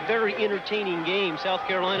going to be a very entertaining game. South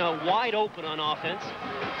Carolina wide open on offense.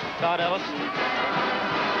 Todd Ellis.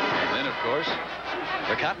 And then, of course,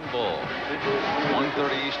 the Cotton Bowl,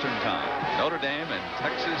 1:30 Eastern Time. Notre Dame and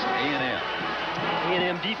Texas A&M.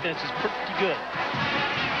 A&M defense is pretty good.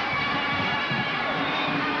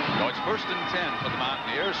 So it's 1st and 10 for the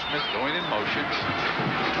Mountaineers. Smith going in motion.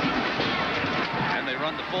 And they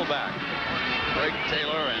run the fullback. Greg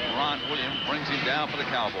Taylor, and Ron Williams brings him down for the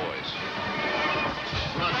Cowboys.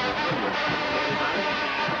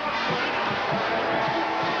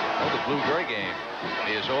 Well, the blue-gray game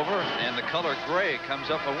is over, and the color gray comes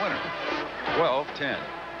up a winner. 12-10.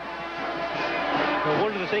 Well,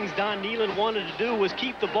 one of the things Don Nehlen wanted to do was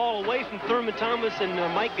keep the ball away from Thurman Thomas and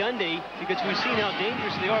Mike Gundy, because we've seen how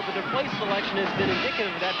dangerous they are, but their play selection has been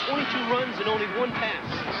indicative of that. 22 runs and only 1 pass.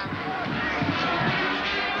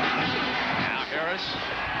 Now Harris,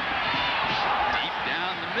 deep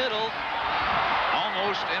down the middle,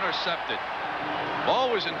 almost intercepted.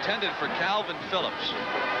 Ball was intended for Calvin Phillips,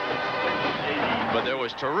 but there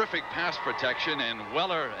was terrific pass protection, and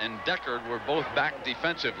Weller and Deckard were both back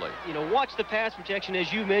defensively. You know, watch the pass protection,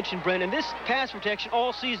 as you mentioned, Brendan. This pass protection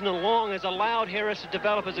all season long has allowed Harris to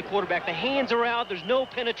develop as a quarterback. The hands are out. There's no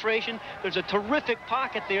penetration. There's a terrific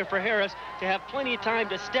pocket there for Harris to have plenty of time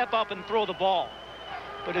to step up and throw the ball.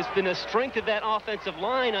 But it's been a strength of that offensive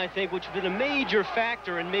line, I think, which has been a major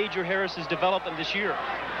factor in Major Harris's development this year.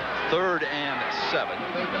 3rd and 7.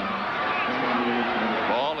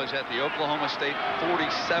 Ball is at the Oklahoma State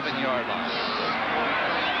 47-yard line.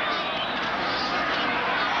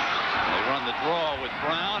 They run the draw with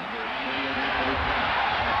Brown.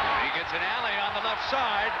 He gets an alley on the left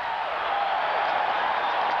side.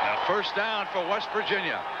 A 1st down for West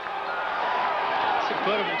Virginia. It's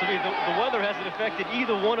incredible to me. The weather hasn't affected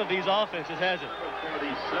either one of these offenses, has it?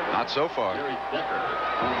 Not so far. You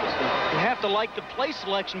have to like the play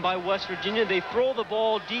selection by West Virginia. They throw the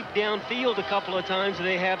ball deep downfield a couple of times, and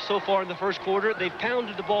they have so far in the first quarter. They've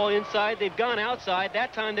pounded the ball inside. They've gone outside.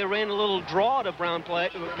 That time they ran a little draw to Brown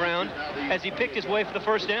as he picked his way for the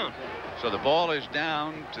 1st down. So the ball is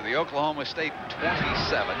down to the Oklahoma State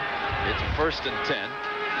 27. It's 1st and 10.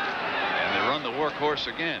 And they run the workhorse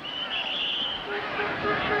again.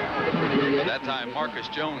 That time, Marcus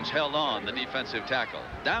Jones held on, the defensive tackle.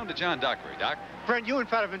 Down to John Dockery. Doc? Brent, you and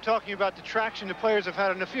Pat have been talking about the traction the players have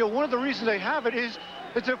had on the field. One of the reasons they have it is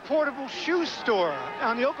it's a portable shoe store.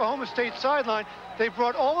 On the Oklahoma State sideline, they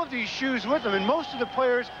brought all of these shoes with them, and most of the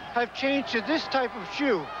players have changed to this type of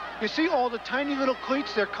shoe. You see all the tiny little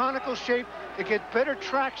cleats, they're conical shape. They get better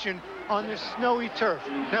traction on this snowy turf.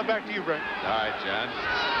 Now back to you, Brent. All right, John.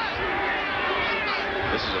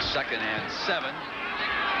 This is a 2nd and 7.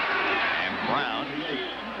 And Brown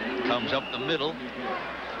comes up the middle.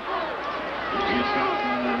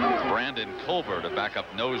 Brandon Colbert, a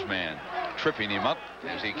backup nose man, tripping him up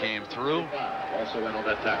as he came through. Also in on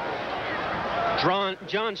that tackle.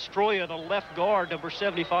 John Stroya, the left guard, number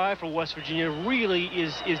 75 for West Virginia, really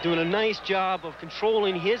is doing a nice job of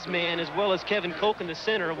controlling his man, as well as Kevin Koch in the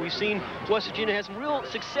center. We've seen West Virginia has some real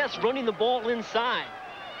success running the ball inside.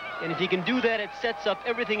 And if he can do that, it sets up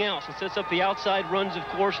everything else. It sets up the outside runs, of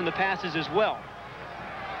course, and the passes as well.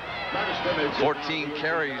 14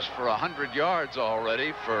 carries for 100 yards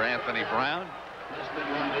already for Anthony Brown.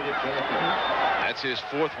 That's his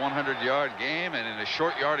 4th 100-yard game, and in a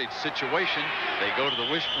short yardage situation, they go to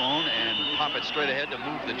the wishbone and pop it straight ahead to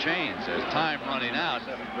move the chains. There's time running out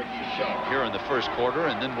here in the first quarter,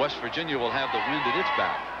 and then West Virginia will have the wind at its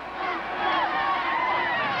back.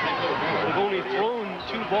 They've only thrown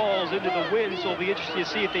 2 balls into the wind, so it'll be interesting to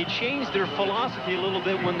see if they change their philosophy a little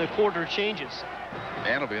bit when the quarter changes.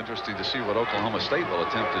 And it'll be interesting to see what Oklahoma State will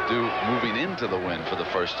attempt to do moving into the wind for the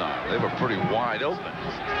first time. They were pretty wide open.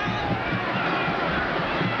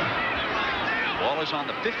 Ball is on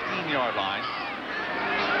the 15-yard line.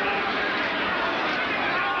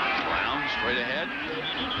 Brown straight ahead.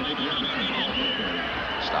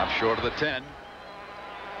 Stop short of the 10.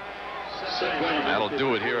 That'll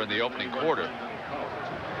do it here in the opening quarter.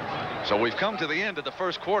 So we've come to the end of the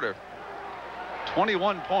first quarter.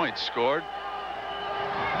 21 points scored.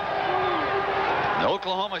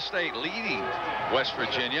 Oklahoma State leading West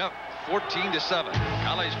Virginia 14-7.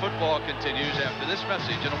 College football continues after this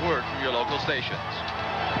message and a word from your local stations.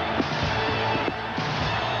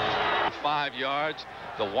 5 yards.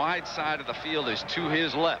 The wide side of the field is to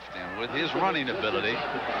his left, and with his running ability,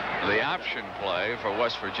 the option play for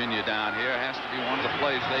West Virginia down here has to be one of the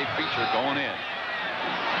plays they feature going in.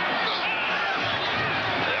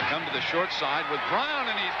 They'll come to the short side with Brown,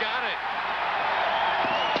 and he's got it.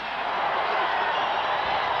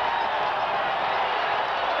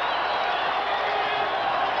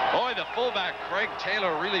 Boy, the fullback, Craig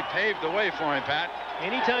Taylor, really paved the way for him, Pat.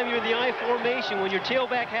 Anytime you're in the I formation, when your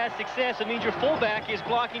tailback has success, it means your fullback is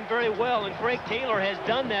blocking very well, and Craig Taylor has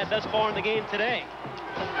done that thus far in the game today.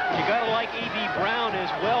 You got to like A.B. Brown as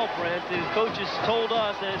well, Brent. The coaches told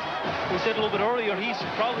us, as we said a little bit earlier, he's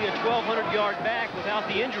probably a 1,200-yard back without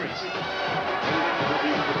the injuries.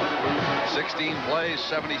 16 plays,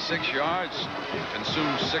 76 yards,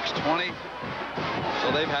 consumed 620. So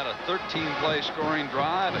they've had a 13-play scoring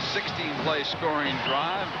drive, a 16-play scoring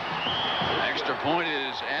drive. Extra point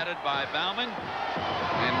is added by Bauman,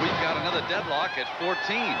 and we've got another deadlock at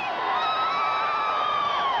 14.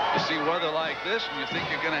 You see weather like this, and you think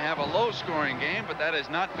you're going to have a low-scoring game, but that has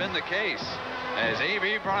not been the case. As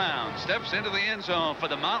A.B. Brown steps into the end zone for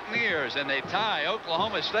the Mountaineers, and they tie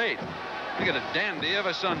Oklahoma State. We got a dandy of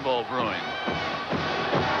a Sun Bowl brewing.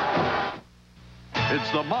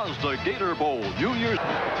 It's the Mazda Gator Bowl, New Year's.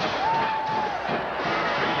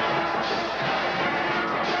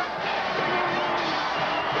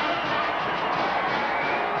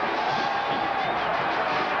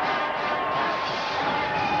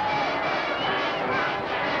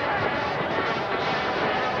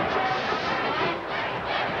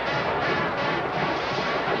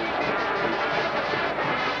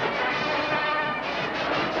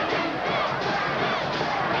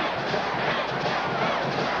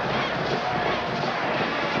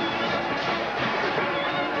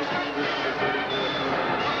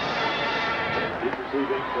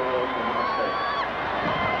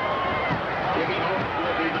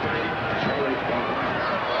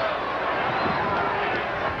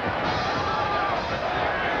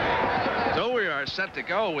 Set to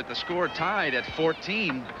go with the score tied at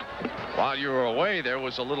 14. While you were away, there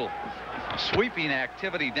was a little sweeping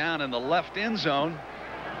activity down in the left end zone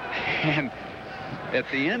and at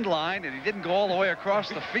the end line, and he didn't go all the way across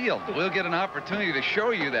the field. We'll get an opportunity to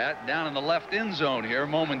show you that down in the left end zone here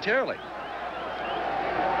momentarily.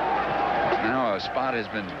 Now a spot has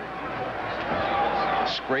been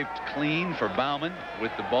scraped clean for Bauman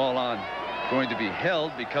with the ball on going to be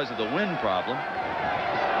held because of the wind problem.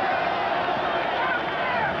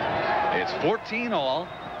 It's 14 all.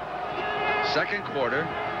 Second quarter.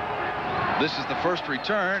 This is the first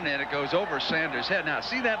return, and it goes over Sanders' head. Now,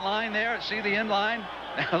 see that line there? See the end line?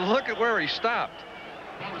 Now, look at where he stopped.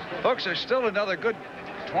 Folks, there's still another good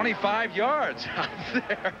 25 yards out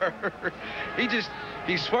there.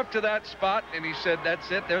 He swept to that spot, and he said,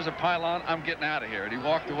 that's it. There's a pylon. I'm getting out of here. And he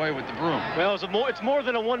walked away with the broom. Well, it's more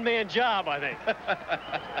than a one-man job, I think.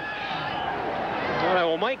 All right,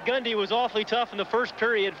 well, Mike Gundy was awfully tough in the first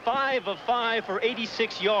period, 5 of 5 for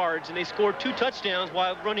 86 yards, and they scored 2 touchdowns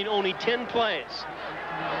while running only 10 plays.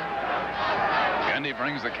 Gundy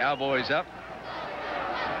brings the Cowboys up.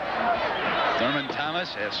 Thurman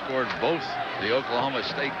Thomas has scored both the Oklahoma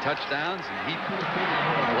State touchdowns, and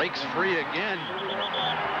he breaks free again.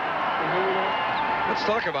 Let's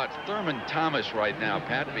talk about Thurman Thomas right now,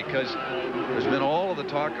 Pat, because there's been all of the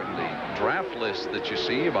talk of the draft list that you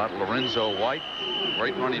see about Lorenzo White,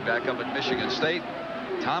 great running back up at Michigan State.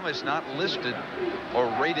 Thomas not listed or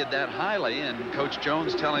rated that highly, and Coach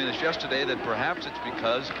Jones telling us yesterday that perhaps it's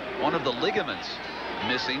because one of the ligaments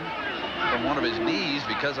missing from one of his knees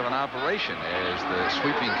because of an operation, as the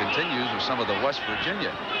sweeping continues with some of the West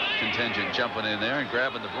Virginia contingent jumping in there and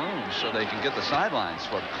grabbing the brooms so they can get the sidelines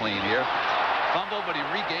swept clean here. Fumble, but he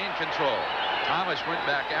regained control. Thomas went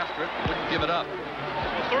back after it, wouldn't give it up.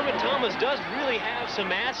 Well, Thurman Thomas does really have some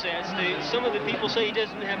assets. Some of the people say he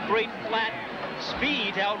doesn't have great flat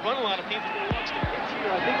speed to outrun a lot of people.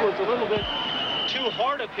 I think it was a little bit too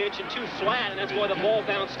hard a pitch and too flat, and that's why the ball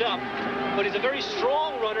bounced up. But he's a very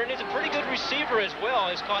strong runner, and he's a pretty good receiver as well.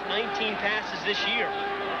 He's caught 19 passes this year.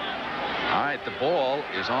 All right, the ball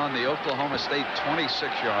is on the Oklahoma State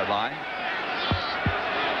 26-yard line.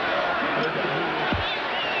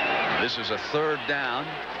 This is a third down.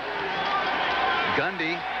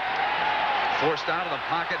 Gundy forced out of the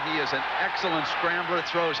pocket. He is an excellent scrambler.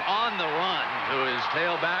 Throws on the run to his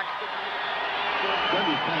tailback.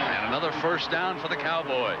 And another first down for the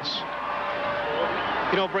Cowboys.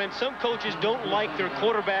 You know, Brent, some coaches don't like their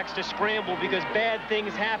quarterbacks to scramble because bad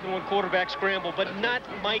things happen when quarterbacks scramble, but not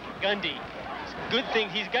Mike Gundy. Good thing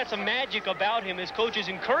he's got some magic about him. His coaches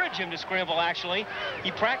encourage him to scramble, actually.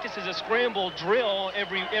 He practices a scramble drill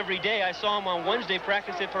every day. I saw him on Wednesday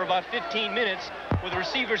practice it for about 15 minutes, where the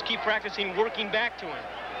receivers keep practicing working back to him.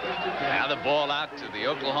 Now the ball out to the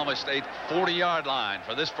Oklahoma State 40-yard line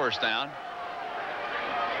for this first down.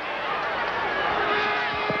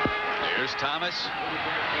 Here's Thomas.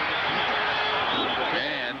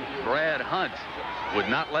 And Brad Hunt would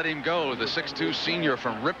not let him go. The 6'2 senior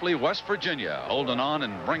from Ripley, West Virginia, holding on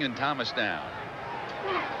and bringing Thomas down.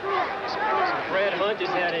 Brad Hunt has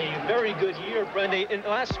had a very good year. In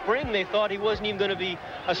last spring, they thought he wasn't even going to be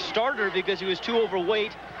a starter because he was too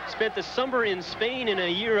overweight. Spent the summer in Spain in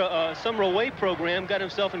a summer away program, got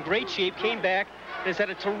himself in great shape, came back, and has had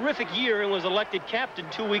a terrific year and was elected captain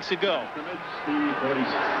 2 weeks ago.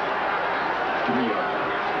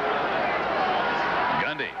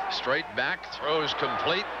 Gundy straight back, throws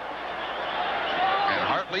complete. And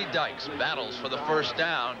Hartley Dykes battles for the first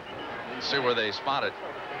down. Let's see where they spot it.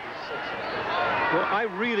 Well, I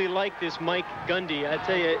really like this Mike Gundy. I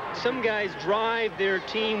tell you, some guys drive their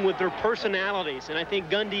team with their personalities, and I think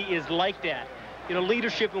Gundy is like that. You know,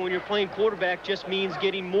 leadership, and when you're playing quarterback, just means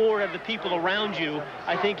getting more out of the people around you.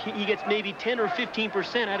 I think he gets maybe 10 or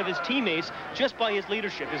 15% out of his teammates just by his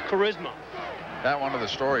leadership, his charisma. That one of the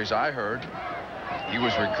stories I heard. He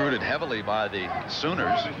was recruited heavily by the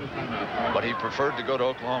Sooners, but he preferred to go to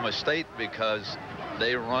Oklahoma State because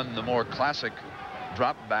they run the more classic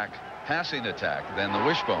drop-back passing attack than the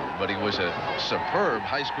wishbone. But he was a superb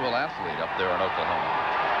high school athlete up there in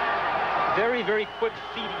Oklahoma. Very, very quick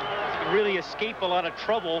feet. He can really escape a lot of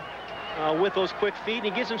trouble with those quick feet, and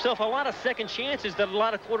he gives himself a lot of second chances that a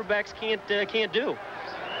lot of quarterbacks can't do.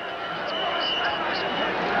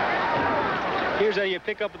 Here's how you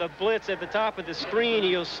pick up the blitz at the top of the screen.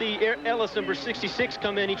 You'll see Ellis, number 66,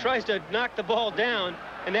 come in. He tries to knock the ball down,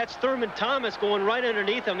 and that's Thurman Thomas going right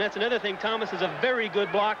underneath him. That's another thing. Thomas is a very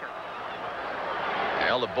good blocker.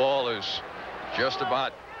 Well, the ball is just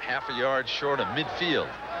about half a yard short of midfield.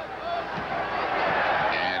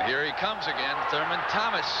 And here he comes again, Thurman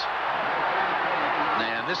Thomas.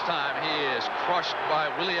 And this time he is crushed by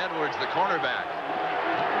Willie Edwards, the cornerback.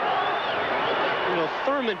 You know,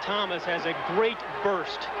 Thurman Thomas has a great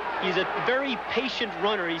burst. He's a very patient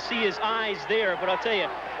runner. You see his eyes there, but I'll tell you,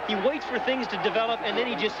 he waits for things to develop, and then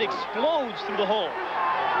he just explodes through the hole.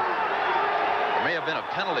 There may have been a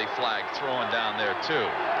penalty flag thrown down there, too.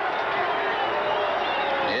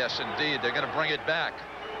 Yes, indeed. They're going to bring it back.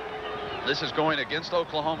 This is going against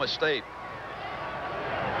Oklahoma State.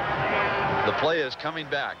 The play is coming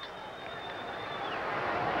back.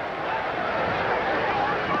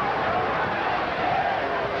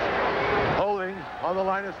 On the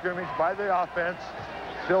line of scrimmage by the offense.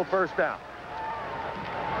 Still first down.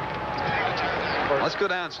 Let's go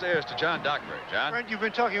downstairs to John Dockberry. John? Brent, you've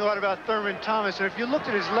been talking a lot about Thurman Thomas, and if you looked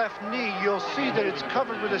at his left knee, you'll see that it's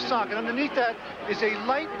covered with a sock, and underneath that is a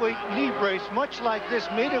lightweight knee brace, much like this,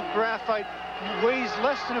 made of graphite, weighs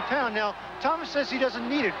less than a pound. Now, Thomas says he doesn't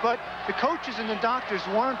need it, but the coaches and the doctors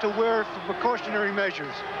want him to wear it for precautionary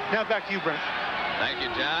measures. Now back to you, Brent. Thank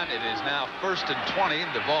you, John. It is now 1st and 20.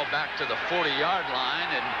 The ball back to the 40-yard line,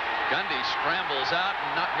 and Gundy scrambles out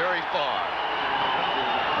and not very far.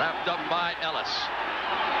 Wrapped up by Ellis,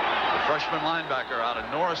 the freshman linebacker out of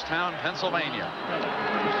Norristown, Pennsylvania.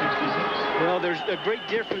 Well, there's a great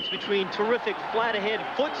difference between terrific flat-ahead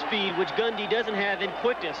foot speed, which Gundy doesn't have, and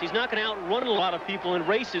quickness. He's not going to outrun a lot of people in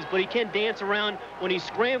races, but he can dance around when he's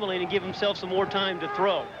scrambling and give himself some more time to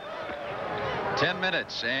throw. 10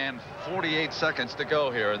 minutes and 48 seconds to go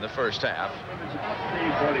here in the first half.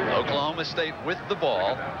 Oklahoma State with the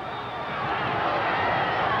ball.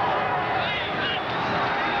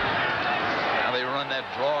 Now they run that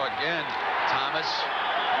draw again. Thomas,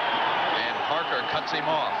 and Parker cuts him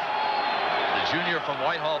off. The junior from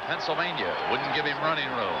Whitehall, Pennsylvania, wouldn't give him running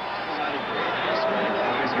room.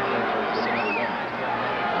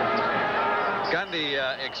 Gundy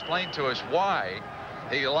explained to us why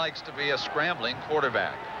he likes to be a scrambling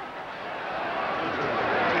quarterback.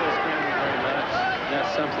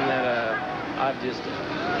 That's something that I've just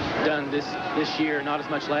done this year, not as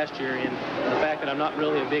much last year. And the fact that I'm not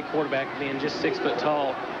really a big quarterback, being just 6 foot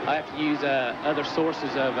tall, I have to use other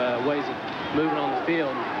sources of ways of moving on the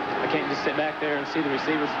field. I can't just sit back there and see the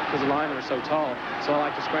receivers because the linemen are so tall. So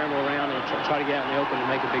I like to scramble around and try to get out in the open and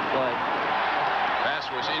make a big play. Pass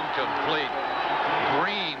was incomplete.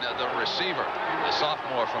 Green, the receiver, the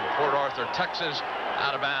sophomore from Port Arthur, Texas,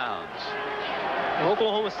 out of bounds.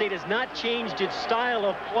 Oklahoma State has not changed its style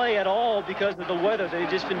of play at all because of the weather. They've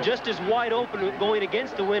just been just as wide open going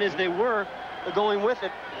against the wind as they were going with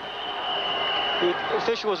it. The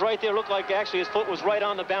official was right there. Looked like actually his foot was right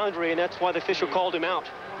on the boundary, and that's why the official called him out.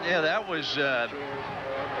 Yeah, that was a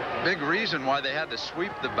big reason why they had to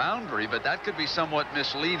sweep the boundary, but that could be somewhat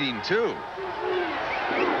misleading too.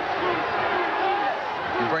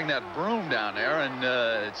 You bring that broom down there and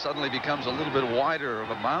it suddenly becomes a little bit wider of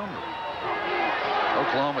a boundary.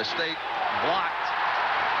 Oklahoma State blocked.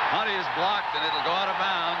 Honey is blocked, and it'll go out of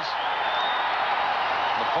bounds.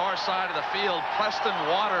 The far side of the field, Preston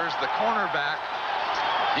Waters, the cornerback,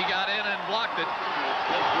 he got in and blocked it.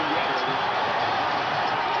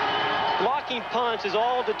 Blocking punts is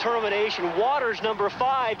all determination. Waters, number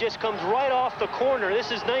 5, just comes right off the corner. This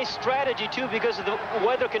is nice strategy, too, because of the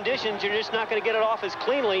weather conditions. You're just not going to get it off as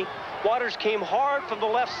cleanly. Waters came hard from the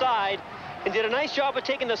left side and did a nice job of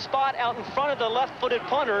taking the spot out in front of the left-footed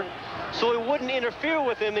punter so it wouldn't interfere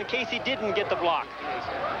with him in case he didn't get the block.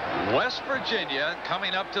 West Virginia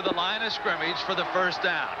coming up to the line of scrimmage for the first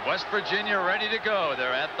down. West Virginia ready to go.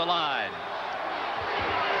 They're at the line.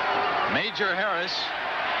 Major Harris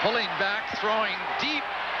pulling back, throwing deep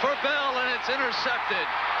for Bell, and it's intercepted.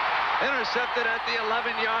 Intercepted at the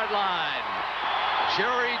 11-yard line.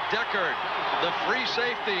 Jerry Deckard, the free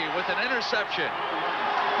safety, with an interception.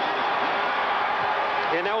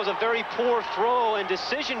 And that was a very poor throw and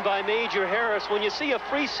decision by Major Harris. When you see a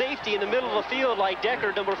free safety in the middle of the field like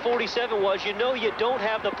Deckard, number 47 was, you know you don't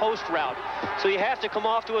have the post route. So you have to come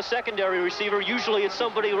off to a secondary receiver. Usually it's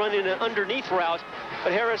somebody running an underneath route.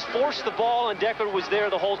 But Harris forced the ball, and Deckard was there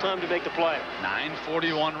the whole time to make the play.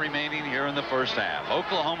 9:41 remaining here in the first half.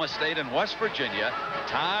 Oklahoma State and West Virginia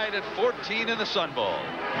tied at 14 in the Sun Bowl.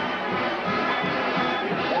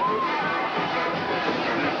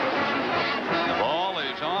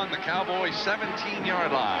 On the Cowboys'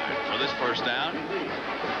 17-yard line for this first down.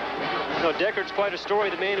 You know, Deckard's quite a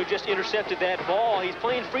story, the man who just intercepted that ball. He's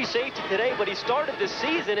playing free safety today, but he started the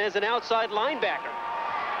season as an outside linebacker.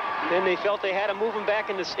 Then they felt they had to move him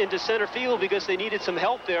back into center field because they needed some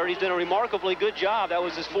help there. He's done a remarkably good job. That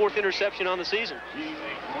was his 4th interception on the season.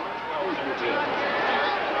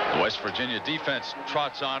 The West Virginia defense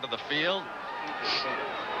trots onto the field.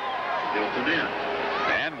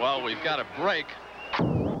 And, well, we've got a break.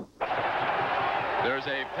 There's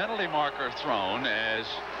a penalty marker thrown as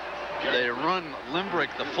they run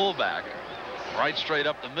Limbrick, the fullback, right straight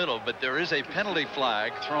up the middle, but there is a penalty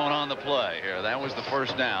flag thrown on the play here. That was the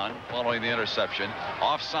first down following the interception.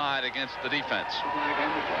 Offside against the defense.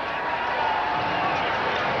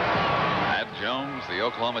 Matt Jones, the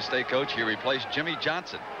Oklahoma State coach, he replaced Jimmy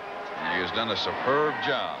Johnson. And he has done a superb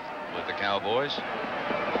job with the Cowboys.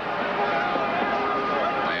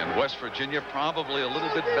 West Virginia probably a little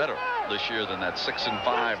bit better this year than that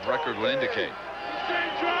 6-5 record would indicate.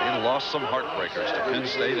 They lost some heartbreakers to Penn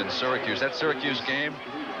State and Syracuse. That Syracuse game,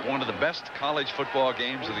 one of the best college football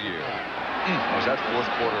games of the year. Was that 4th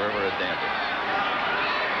quarter ever a dandy?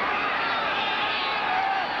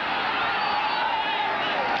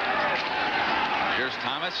 Here's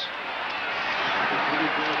Thomas.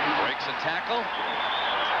 Breaks a tackle.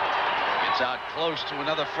 Gets out close to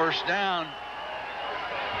another first down.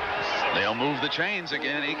 They'll move the chains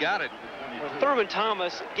again. He got it. Thurman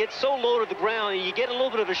Thomas gets so low to the ground, and you get a little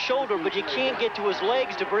bit of a shoulder, but you can't get to his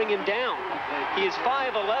legs to bring him down. He is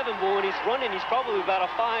 5'11", but when he's running, he's probably about a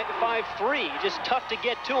 5'3". Just tough to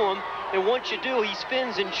get to him. And once you do, he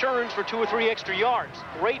spins and churns for 2 or 3 extra yards.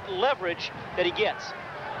 Great leverage that he gets.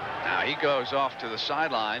 Now he goes off to the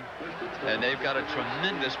sideline, and they've got a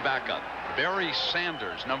tremendous backup. Barry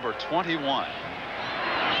Sanders, number 21.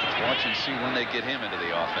 Watch and see when they get him into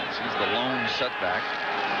the offense. He's the lone setback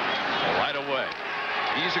right away.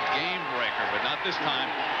 He's a game breaker, but not this time.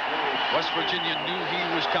 West Virginia knew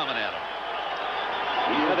he was coming at him.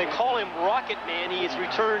 Now they call him Rocket Man. He has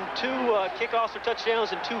returned 2 kickoffs for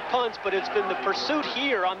touchdowns and 2 punts, but it's been the pursuit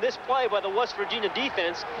here on this play by the West Virginia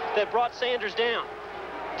defense that brought Sanders down.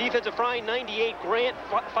 Defensive front 98 Grant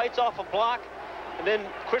fights off a block, and then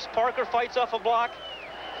Chris Parker fights off a block.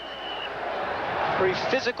 Very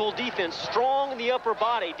physical defense, strong in the upper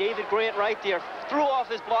body. David Grant right there threw off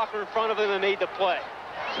his blocker in front of him and made the play.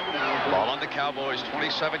 Ball on the Cowboys'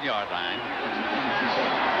 27-yard line.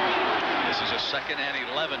 This is a 2nd and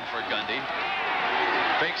 11 for Gundy.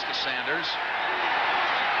 Fakes to Sanders.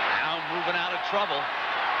 Now moving out of trouble.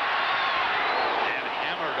 And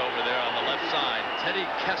hammered over there on the left side. Teddy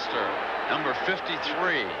Kester, number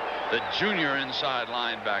 53, the junior inside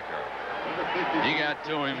linebacker. He got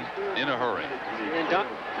to him in a hurry. And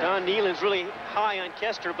Don Nehlen's really high on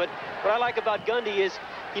Kester, but what I like about Gundy is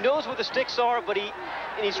he knows where the sticks are, but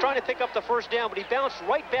he's trying to pick up the first down, but he bounced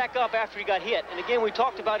right back up after he got hit. And again, we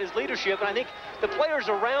talked about his leadership, and I think the players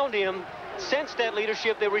around him sense that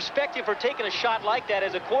leadership. They respect him for taking a shot like that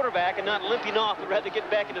as a quarterback and not limping off, but rather get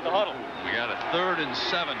back into the huddle. We got a 3rd and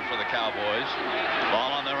 7 for the Cowboys.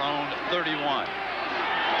 Ball on their own 31.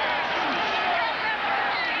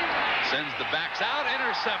 Sends the backs out,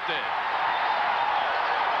 intercepted.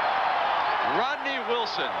 Rodney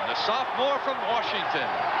Wilson, the sophomore from Washington,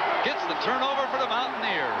 gets the turnover for the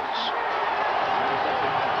Mountaineers.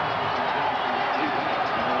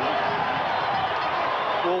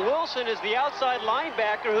 Well, Wilson is the outside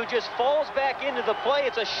linebacker who just falls back into the play.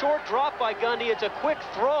 It's a short drop by Gundy. It's a quick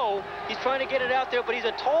throw. He's trying to get it out there, but he's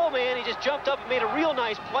a tall man. He just jumped up and made a real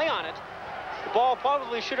nice play on it. The ball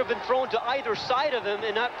probably should have been thrown to either side of him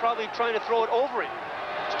and not probably trying to throw it over him.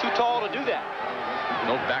 He's too tall to do that.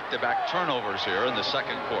 No back-to-back turnovers here in the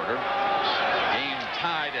second quarter. Game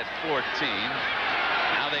tied at 14.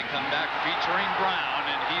 Now they come back featuring Brown,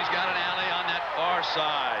 and he's got an alley on that far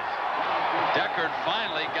side. Deckard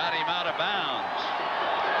finally got him out of bounds.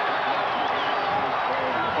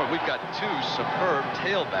 Boy, we've got 2 superb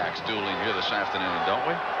tailbacks dueling here this afternoon, don't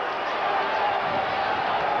we?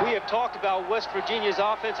 We have talked about West Virginia's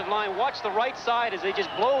offensive line. Watch the right side as they just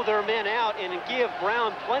blow their men out and give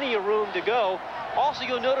Brown plenty of room to go. Also,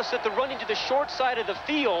 you'll notice that they're running to the short side of the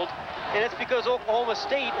field, and it's because Oklahoma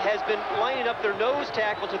State has been lining up their nose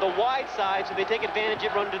tackle to the wide side, so they take advantage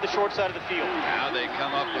of running to the short side of the field. Now they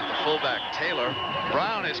come up with the fullback, Taylor.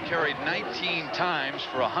 Brown has carried 19 times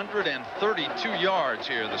for 132 yards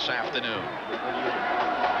here this afternoon.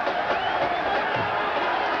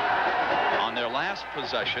 On their last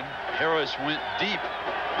possession, Harris went deep.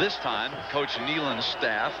 This time, Coach Nehlen's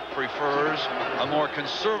staff prefers a more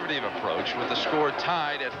conservative approach with the score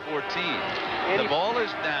tied at 14. The ball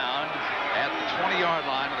is down at the 20-yard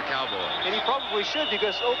line of the Cowboys. And he probably should,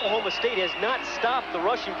 because Oklahoma State has not stopped the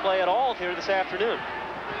rushing play at all here this afternoon.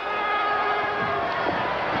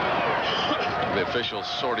 The officials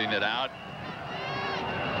sorting it out.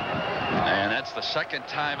 And that's the second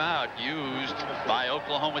timeout used by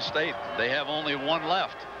Oklahoma State. They have only 1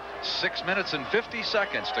 left. 6 minutes and 50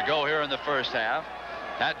 seconds to go here in the first half.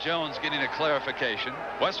 Pat Jones getting a clarification.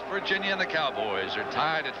 West Virginia and the Cowboys are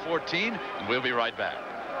tied at 14, and we'll be right back.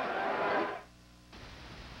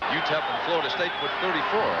 UTEP and Florida State put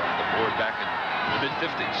 34 on the board back in the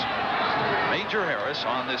mid-50s. Major Harris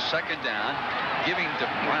on this second down, giving to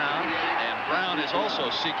Brown, and Brown is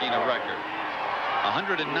also seeking a record.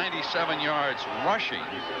 197 yards rushing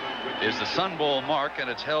is the Sun Bowl mark,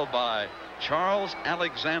 and it's held by Charles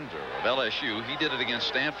Alexander of LSU. He did it against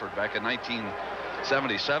Stanford back in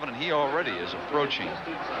 1977, and he already is approaching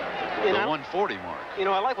the 140 mark. You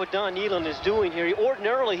know, I like what Don Nehlen is doing here.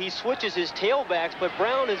 Ordinarily, he switches his tailbacks, but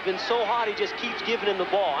Brown has been so hot, he just keeps giving him the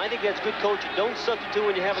ball. I think that's good coaching. Don't substitute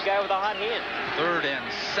when you have a guy with a hot hand. 3rd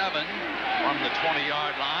and 7 from the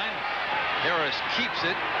 20-yard line. Harris keeps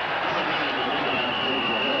it.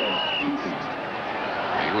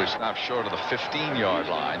 He was stopped short of the 15-yard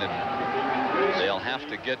line, and they'll have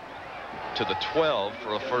to get to the 12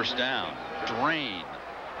 for a first down. Drain,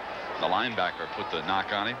 the linebacker, put the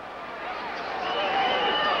knock on him.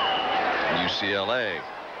 UCLA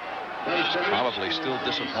is probably still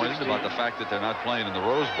disappointed about the fact that they're not playing in the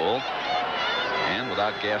Rose Bowl. And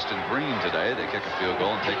without Gaston Green today, they kick a field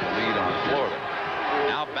goal and take the lead on Florida.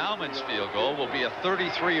 Now Bauman's field goal will be a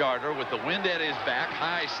 33-yarder with the wind at his back.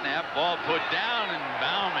 High snap, ball put down, and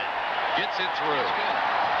Bauman gets it through.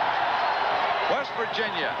 West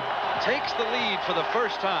Virginia takes the lead for the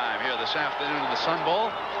first time here this afternoon in the Sun Bowl.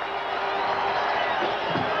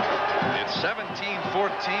 It's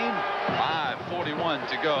 17-14, 5:41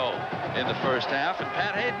 to go in the first half. And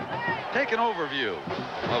Pat Hayden, take an overview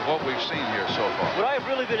of what we've seen here so far. What I've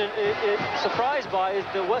really been surprised by is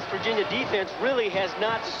the West Virginia defense really has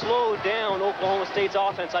not slowed down Oklahoma State's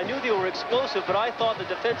offense. I knew they were explosive, but I thought the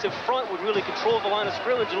defensive front would really control the line of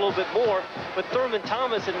scrimmage a little bit more. But Thurman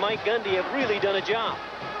Thomas and Mike Gundy have really done a job.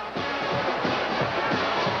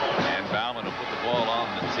 And Bauman will put the ball on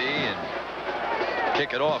the tee and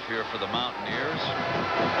kick it off here for the Mountaineers.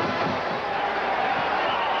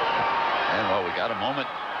 And well, we got a moment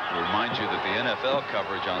to remind you that the NFL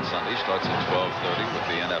coverage on Sunday starts at 12:30 with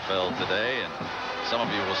the NFL Today, and some of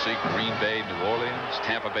you will see Green Bay, New Orleans,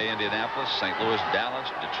 Tampa Bay, Indianapolis, St. Louis, Dallas,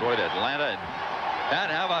 Detroit, Atlanta, and Pat,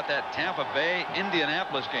 how about that Tampa Bay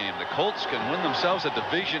Indianapolis game? The Colts can win themselves a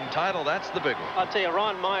division title. That's the big one. I'll tell you,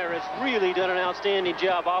 Ron Meyer has really done an outstanding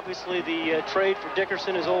job. Obviously, the trade for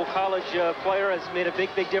Dickerson, his old college player, has made a big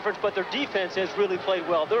difference, but their defense has really played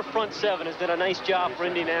well. Their front seven has done a nice job for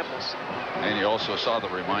Indianapolis. And you also saw the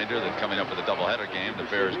reminder that coming up with a doubleheader game, the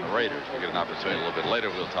Bears and the Raiders. We'll get an opportunity a little bit later.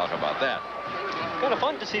 We'll talk about that. Kind of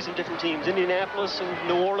fun to see some different teams. Indianapolis and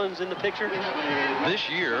New Orleans in the picture. This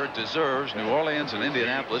year deserves New Orleans and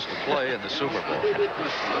Indianapolis to play in the Super Bowl.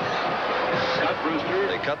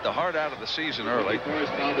 They cut the heart out of the season early.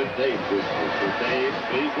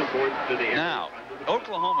 Now,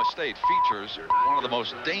 Oklahoma State features one of the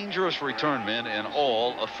most dangerous return men in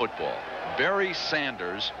all of football. Barry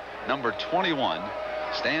Sanders, number 21,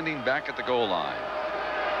 standing back at the goal line.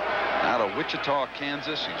 Out of Wichita,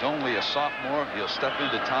 Kansas. He's only a sophomore. He'll step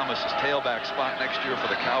into Thomas's tailback spot next year for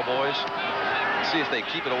the Cowboys. See if they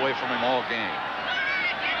keep it away from him all game.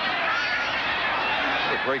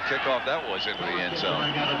 What a great kickoff that was into the end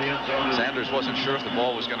zone. Sanders wasn't sure if the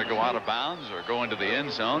ball was going to go out of bounds or go into the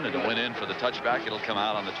end zone, and it went in for the touchback. It'll come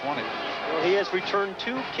out on the 20. Well, he has returned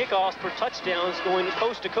 2 kickoffs for touchdowns, going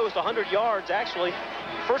coast to coast, 100 yards actually.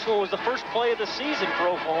 First one was the first play of the season for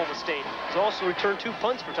Oklahoma State. He's also returned 2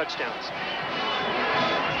 punts for touchdowns.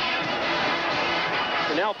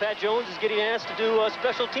 And now Pat Jones is getting asked to do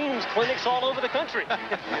special teams clinics all over the country.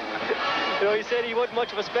 You know, he said he wasn't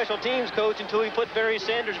much of a special teams coach until he put Barry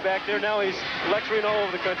Sanders back there. Now he's lecturing all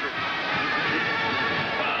over the country.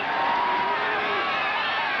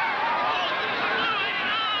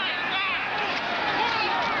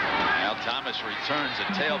 Now Thomas returns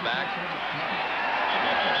at tailback.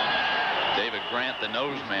 David Grant, the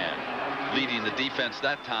nose man, leading the defense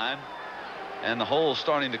that time. And the hole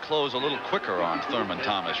starting to close a little quicker on Thurman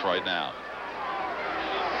Thomas right now.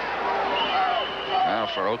 Now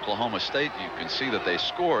for Oklahoma State, you can see that they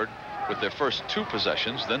scored with their first 2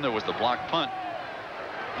 possessions. Then there was the block punt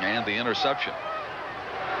and the interception.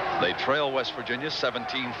 They trail West Virginia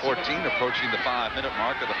 17-14, approaching the 5-minute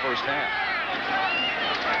mark of the first half.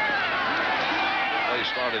 Play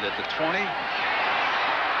started at the 20.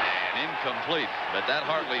 Incomplete, but that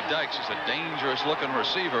Hartley Dykes is a dangerous looking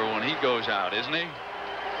receiver when he goes out, isn't he?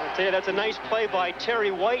 I'll tell you, that's a nice play by Terry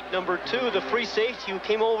White, number 2, the free safety, who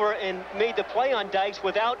came over and made the play on Dykes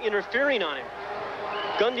without interfering on him.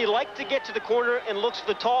 Gundy liked to get to the corner and looks for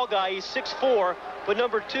the tall guy. He's 6'4", but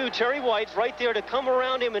number 2, Terry White's right there to come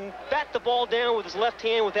around him and bat the ball down with his left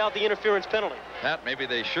hand without the interference penalty. Pat, maybe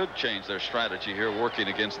they should change their strategy here, working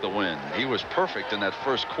against the wind. He was perfect in that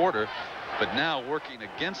first quarter. But now working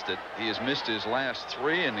against it, he has missed his last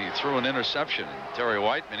 3, and he threw an interception. And Terry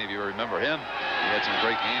White, many of you remember him. He had some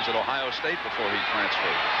great games at Ohio State before he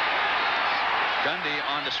transferred. Gundy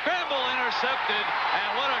on the scramble, intercepted, and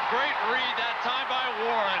what a great read that time by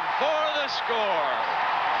Warren for the score.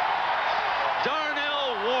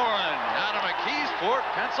 Darnell Warren out of McKeesport,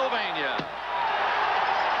 Pennsylvania.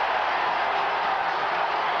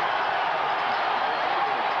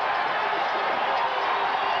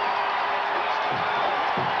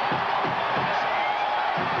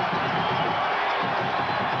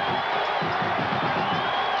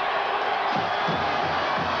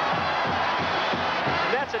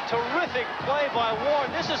 Terrific play by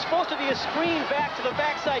Warren. This is supposed to be a screen back to the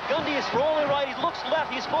backside. Gundy is rolling right. He looks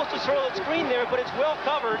left. He's supposed to throw that screen there, but it's well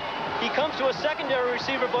covered. He comes to a secondary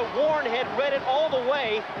receiver, but Warren had read it all the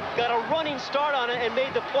way, got a running start on it, and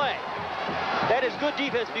made the play. That is good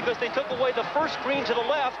defense because they took away the first screen to the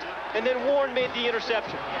left, and then Warren made the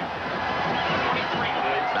interception.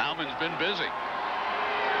 Bauman's been busy.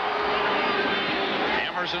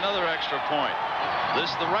 Hammers another extra point.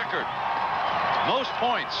 This is the record. Most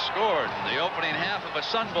points scored in the opening half of a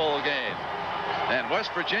Sun Bowl game. And West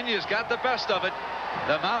Virginia's got the best of it.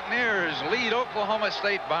 The Mountaineers lead Oklahoma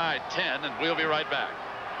State by 10, and we'll be right back.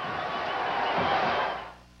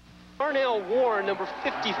 Darnell Warren, number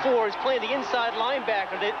 54, is playing the inside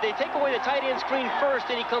linebacker. They take away the tight end screen first,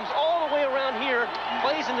 and he comes all the way around here,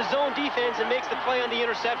 plays in the zone defense, and makes the play on the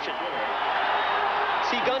interception.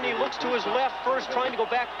 See, Gundy looks to his left first, trying to go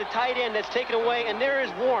back to the tight end that's taken away, and there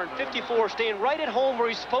is Warren, 54, staying right at home where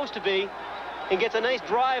he's supposed to be, and gets a nice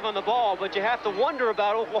drive on the ball. But you have to wonder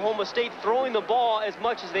about Oklahoma State throwing the ball as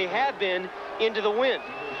much as they have been into the wind.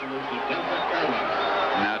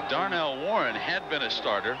 Now, Darnell Warren had been a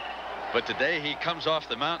starter, but today he comes off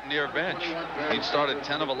the Mountaineer bench. He'd started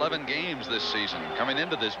 10 of 11 games this season. Coming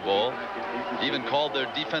into this bowl, even called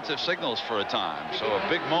their defensive signals for a time. So a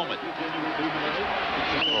big moment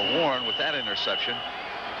for Warren with that interception.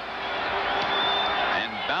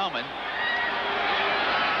 And Bauman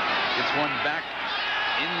gets one back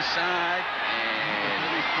inside,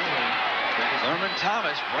 Thurman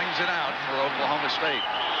Thomas brings it out for Oklahoma State.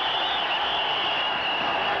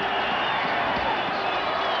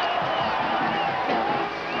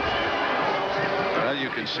 Well, you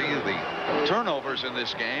can see the turnovers in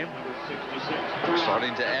this game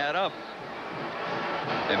starting to add up.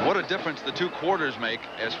 And what a difference the two quarters make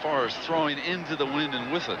as far as throwing into the wind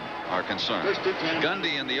and with it are concerned.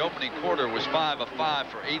 Gundy in the opening quarter was 5 of 5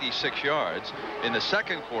 for 86 yards. In the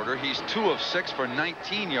second quarter, he's 2 of 6 for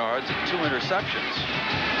 19 yards and 2 interceptions.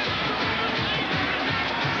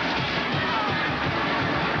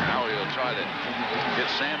 Now he'll try to get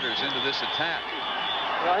Sanders into this attack.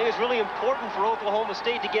 Well, I think it's really important for Oklahoma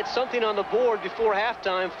State to get something on the board before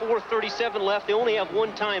halftime. 4:37 left. They only have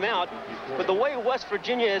 1 timeout. But the way West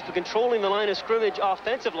Virginia has been controlling the line of scrimmage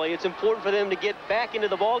offensively, it's important for them to get back into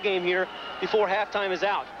the ball game here before halftime is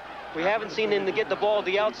out. We haven't seen them to get the ball to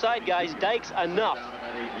the outside guys. Dykes enough.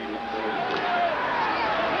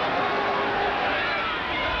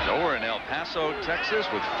 So we're in El Paso, Texas,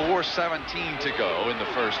 with 4:17 to go in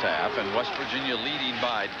the first half, and West Virginia leading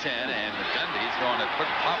by 10. And Gundy throwing a quick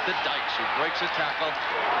pop to Dykes, who breaks his tackle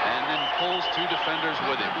and then pulls 2 defenders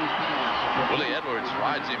with him. Willie Edwards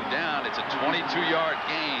rides him down. It's a 22-yard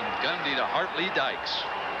gain. Gundy to Hartley Dykes.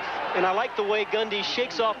 And I like the way Gundy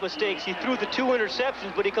shakes off mistakes. He threw the 2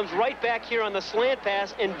 interceptions, but he comes right back here on the slant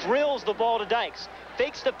pass and drills the ball to Dykes.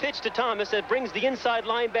 Fakes the pitch to Thomas. That brings the inside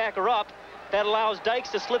linebacker up. That allows Dykes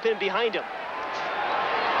to slip in behind him.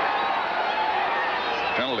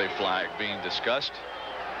 Penalty flag being discussed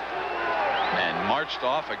and marched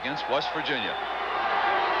off against West Virginia.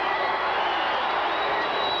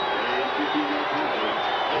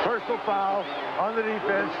 Personal foul on the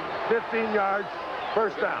defense, 15 yards,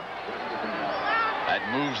 first down. That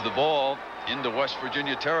moves the ball into West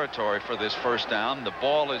Virginia territory for this first down. The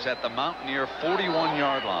ball is at the Mountaineer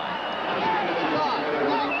 41-yard line.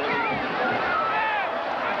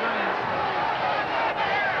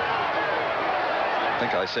 I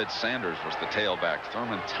think I said Sanders was the tailback.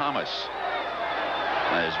 Thurman Thomas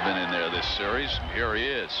has been in there this series. Here he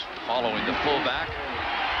is, following the fullback.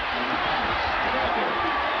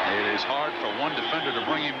 It is hard for one defender to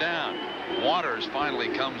bring him down. Waters finally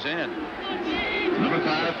comes in,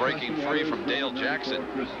 breaking free from Dale Jackson.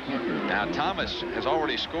 Now Thomas has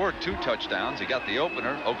already scored 2 touchdowns. He got the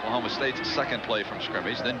opener, Oklahoma State's second play from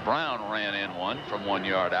scrimmage. Then Brown ran in one from 1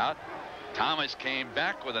 yard out. Thomas came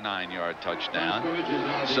back with a 9-yard touchdown.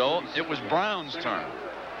 So it was Brown's turn.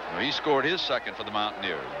 He scored his second for the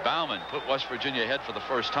Mountaineers. Bauman put West Virginia ahead for the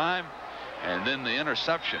first time. And then the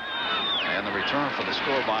interception and the return for the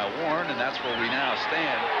score by Warren. And that's where we now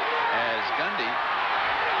stand as Gundy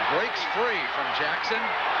breaks free from Jackson,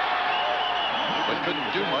 but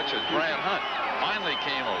couldn't do much as Brad Hunt finally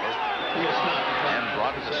came over and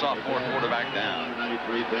brought the sophomore quarterback down.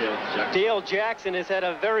 Dale Jackson has had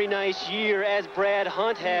a very nice year, as Brad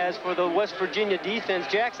Hunt has, for the West Virginia defense.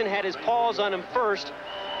 Jackson had his paws on him first,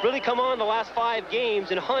 really come on the last 5 games,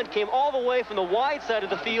 and Hunt came all the way from the wide side of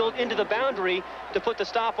the field into the boundary to put the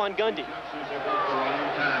stop on Gundy.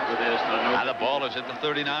 Now the ball is at the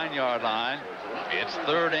 39-yard line. It's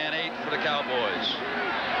 3rd and 8 for the Cowboys.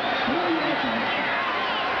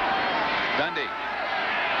 Gundy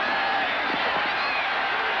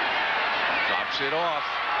drops it off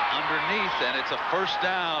underneath, and it's a first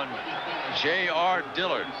down. J.R.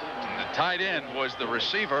 Dillard, the tight end, was the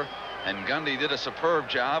receiver, and Gundy did a superb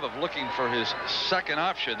job of looking for his second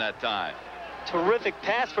option that time. Terrific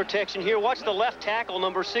pass protection here. Watch the left tackle,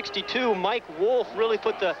 number 62, Mike Wolf, really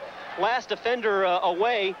put the last defender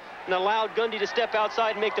away and allowed Gundy to step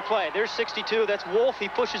outside and make the play. There's 62. That's Wolf. He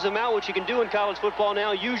pushes him out, which you can do in college football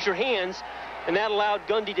now. Use your hands, and that allowed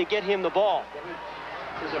Gundy to get him the ball.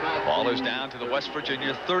 Ball is down to the West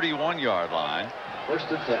Virginia 31-yard line. First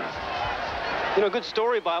and 10. You know, good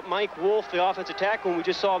story about Mike Wolf, the offensive tackle, when we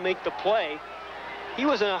just saw make the play. He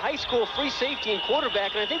was a high school free safety and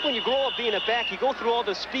quarterback, and I think when you grow up being a back, you go through all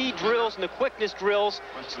the speed drills and the quickness drills,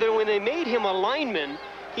 so that when they made him a lineman,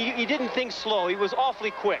 he didn't think slow. He was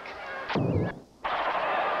awfully quick.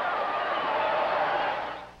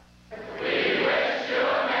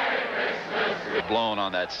 Blown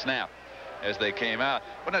on that snap as they came out.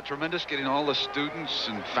 Wasn't that tremendous, getting all the students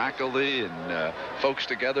and faculty and folks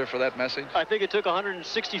together for that message? I think it took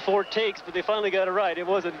 164 takes, but they finally got it right. It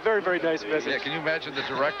was a very, very nice message. Yeah, can you imagine the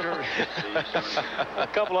director? A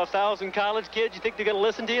couple of thousand college kids, you think they're going to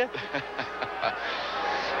listen to you?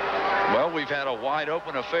 Well, we've had a wide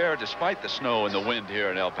open affair despite the snow and the wind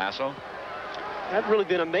here in El Paso. I've really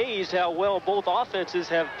been amazed how well both offenses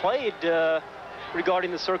have played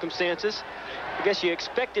regarding the circumstances. I guess you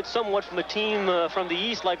expect it somewhat from a team from the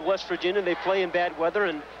East like West Virginia. They play in bad weather,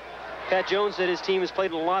 and Pat Jones said his team has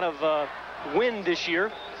played in a lot of wind this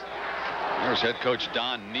year. There's head coach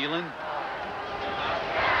Don Nehlen.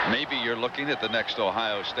 Maybe you're looking at the next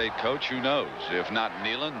Ohio State coach. Who knows? If not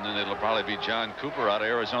Nehlen, then it'll probably be John Cooper out of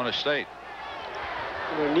Arizona State.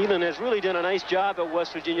 Well, Nehlen has really done a nice job at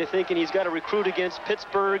West Virginia, thinking he's got to recruit against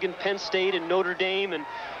Pittsburgh and Penn State and Notre Dame, and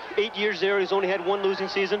 8 years there, he's only had one losing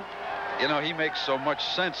season. You know, he makes so much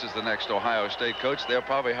sense as the next Ohio State coach, they'll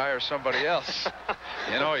probably hire somebody else.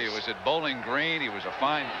 You know, he was at Bowling Green. He was a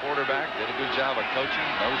fine quarterback, did a good job of coaching,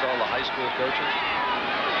 knows all the high school coaches.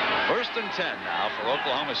 1st and 10 now for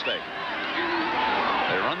Oklahoma State.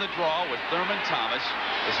 They run the draw with Thurman Thomas.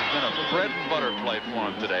 This has been a bread and butter play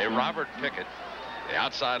for him today. Robert Pickett, the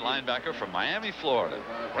outside linebacker from Miami, Florida,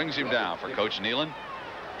 brings him down for Coach Nehlen.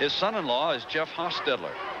 His son-in-law is Jeff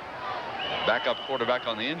Hostetler, backup quarterback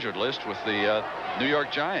on the injured list with the New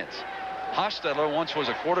York Giants. Hostetler once was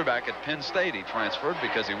a quarterback at Penn State. He transferred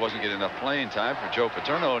because he wasn't getting enough playing time for Joe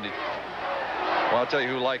Paterno. And well, I'll tell you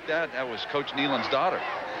who liked that. That was Coach Nehlen's daughter.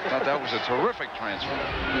 Thought that was a terrific transfer.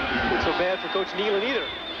 Not so bad for Coach Nehlen either.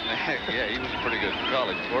 Yeah, he was a pretty good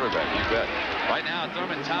college quarterback, you bet. Right now,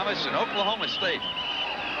 Thurman Thomas and Oklahoma State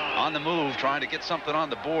on the move, trying to get something on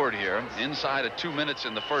the board here inside of 2 minutes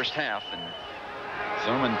in the first half. And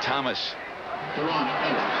Thurman Thomas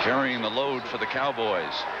carrying the load for the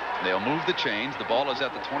Cowboys. They'll move the chains. The ball is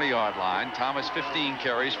at the 20-yard line. Thomas 15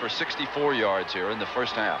 carries for 64 yards here in the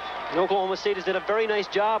first half. And Oklahoma State has done a very nice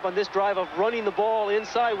job on this drive of running the ball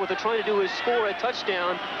inside. What they're trying to do is score a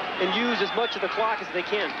touchdown and use as much of the clock as they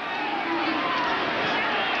can.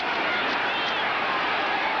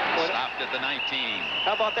 Stopped at the 19.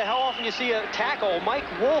 How about that? How often you see a tackle? Mike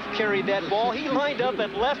Wolf carried that ball. He lined up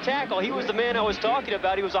at left tackle. He was the man I was talking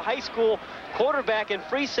about. He was a high school quarterback and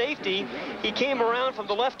free safety. He came around from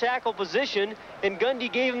the left tackle position, and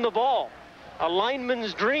Gundy gave him the ball. A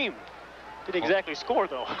lineman's dream. Didn't exactly score,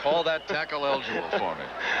 though. Call that tackle eligible for me.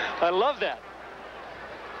 I love that.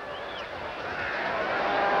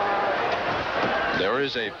 There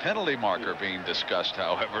is a penalty marker being discussed,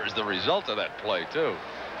 however, as the result of that play, too.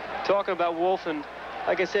 Talking about Wolf, and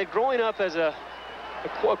like I said, growing up as a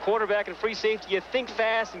quarterback and free safety, you think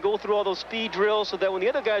fast and go through all those speed drills so that when the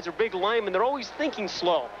other guys are big linemen, they're always thinking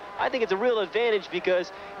slow. I think it's a real advantage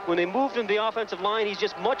because when they moved him to the offensive line, he's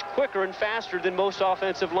just much quicker and faster than most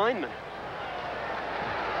offensive linemen.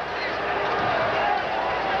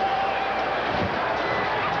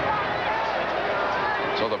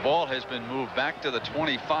 So the ball has been moved back to the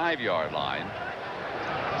 25-yard line.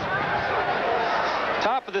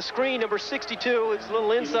 Top of the screen, number 62. It's a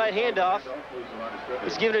little inside handoff.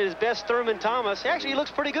 He's giving it his best, Thurman Thomas. Actually, he looks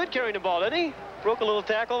pretty good carrying the ball, doesn't he? Broke a little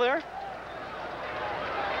tackle there.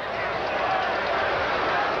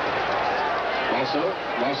 Also,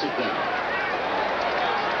 lost it down.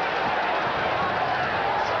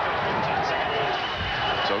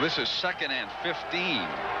 So this is 2nd and 15.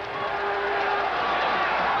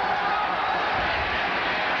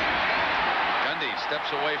 Gundy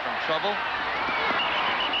steps away from trouble.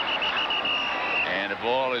 And the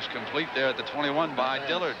ball is complete there at the 21 by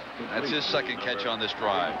Dillard. That's his second catch on this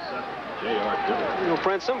drive. You know,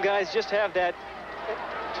 Brent, some guys just have that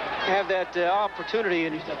opportunity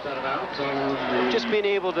and just being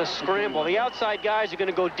able to scramble. The outside guys are going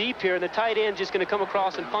to go deep here, and the tight end's just going to come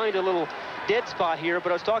across and find a little dead spot here.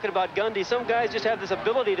 But I was talking about Gundy. Some guys just have this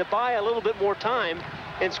ability to buy a little bit more time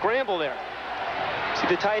and scramble there. See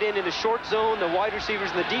the tight end in the short zone, the wide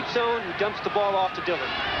receivers in the deep zone. He dumps the ball off to Dillard.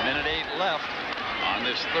 Minute 8 left on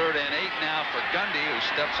this 3rd and 8 now for Gundy, who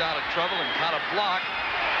steps out of trouble and caught a block.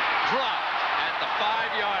 Dropped at the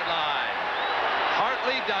 5-yard line.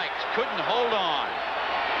 Hartley Dykes couldn't hold on.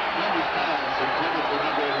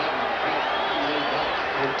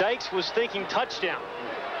 And Dykes was thinking touchdown.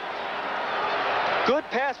 Good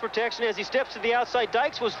pass protection as he steps to the outside.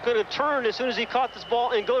 Dykes was going to turn as soon as he caught this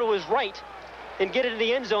ball and go to his right and get it in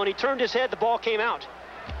the end zone. He turned his head, the ball came out.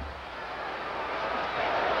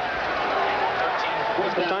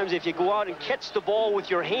 Sometimes if you go out and catch the ball with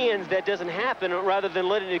your hands, that doesn't happen, rather than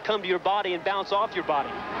letting it come to your body and bounce off your body.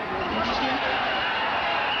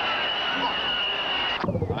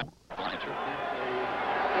 Blanchard.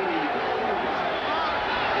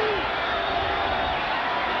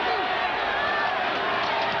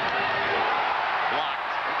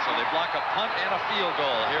 Blocked. So they block a punt and a field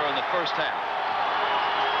goal here in the first half.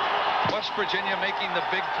 West Virginia making the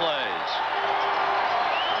big plays.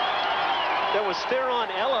 That was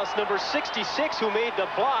Theron Ellis, number 66, who made the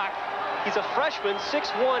block. He's a freshman,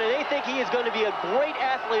 6'1", and they think he is going to be a great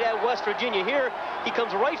athlete at West Virginia. Here, he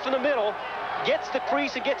comes right from the middle, gets the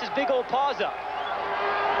crease, and gets his big old paws up.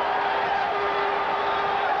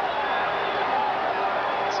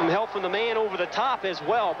 Some help from the man over the top as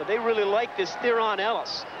well, but they really like this Theron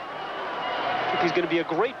Ellis. I think he's going to be a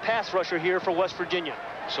great pass rusher here for West Virginia.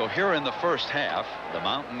 So here in the first half, the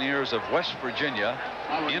Mountaineers of West Virginia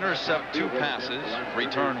intercept 2 passes,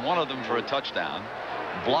 return 1 of them for a touchdown,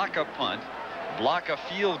 block a punt, block a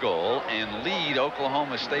field goal, and lead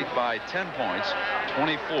Oklahoma State by 10 points,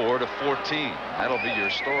 24-14. That'll be your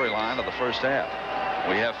storyline of the first half.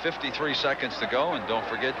 We have 53 seconds to go, and don't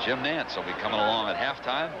forget Jim Nance will be coming along at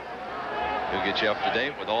halftime. He'll get you up to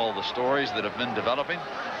date with all the stories that have been developing.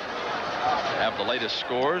 Have the latest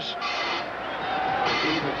scores.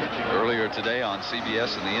 Earlier today on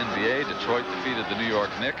CBS and the NBA, Detroit defeated the New York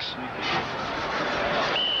Knicks. I'm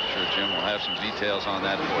sure Jim will have some details on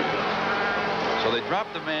that for you. So they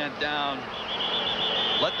drop the man down,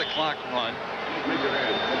 let the clock run.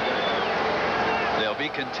 They'll be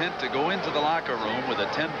content to go into the locker room with a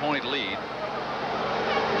 10-point lead.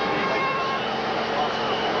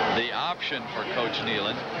 The option for Coach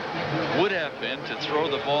Nealon would have been to throw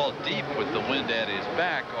the ball deep with the wind at his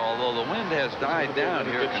back, although the wind has died down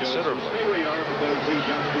here considerably.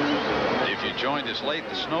 If you joined us late,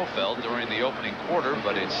 the snow fell during the opening quarter,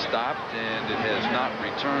 but it stopped and it has not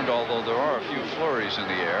returned, although there are a few flurries in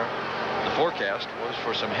the air. The forecast was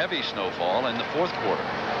for some heavy snowfall in the 4th quarter.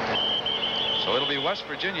 So it'll be West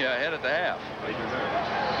Virginia ahead at the half.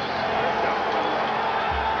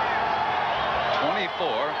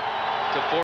 24-14.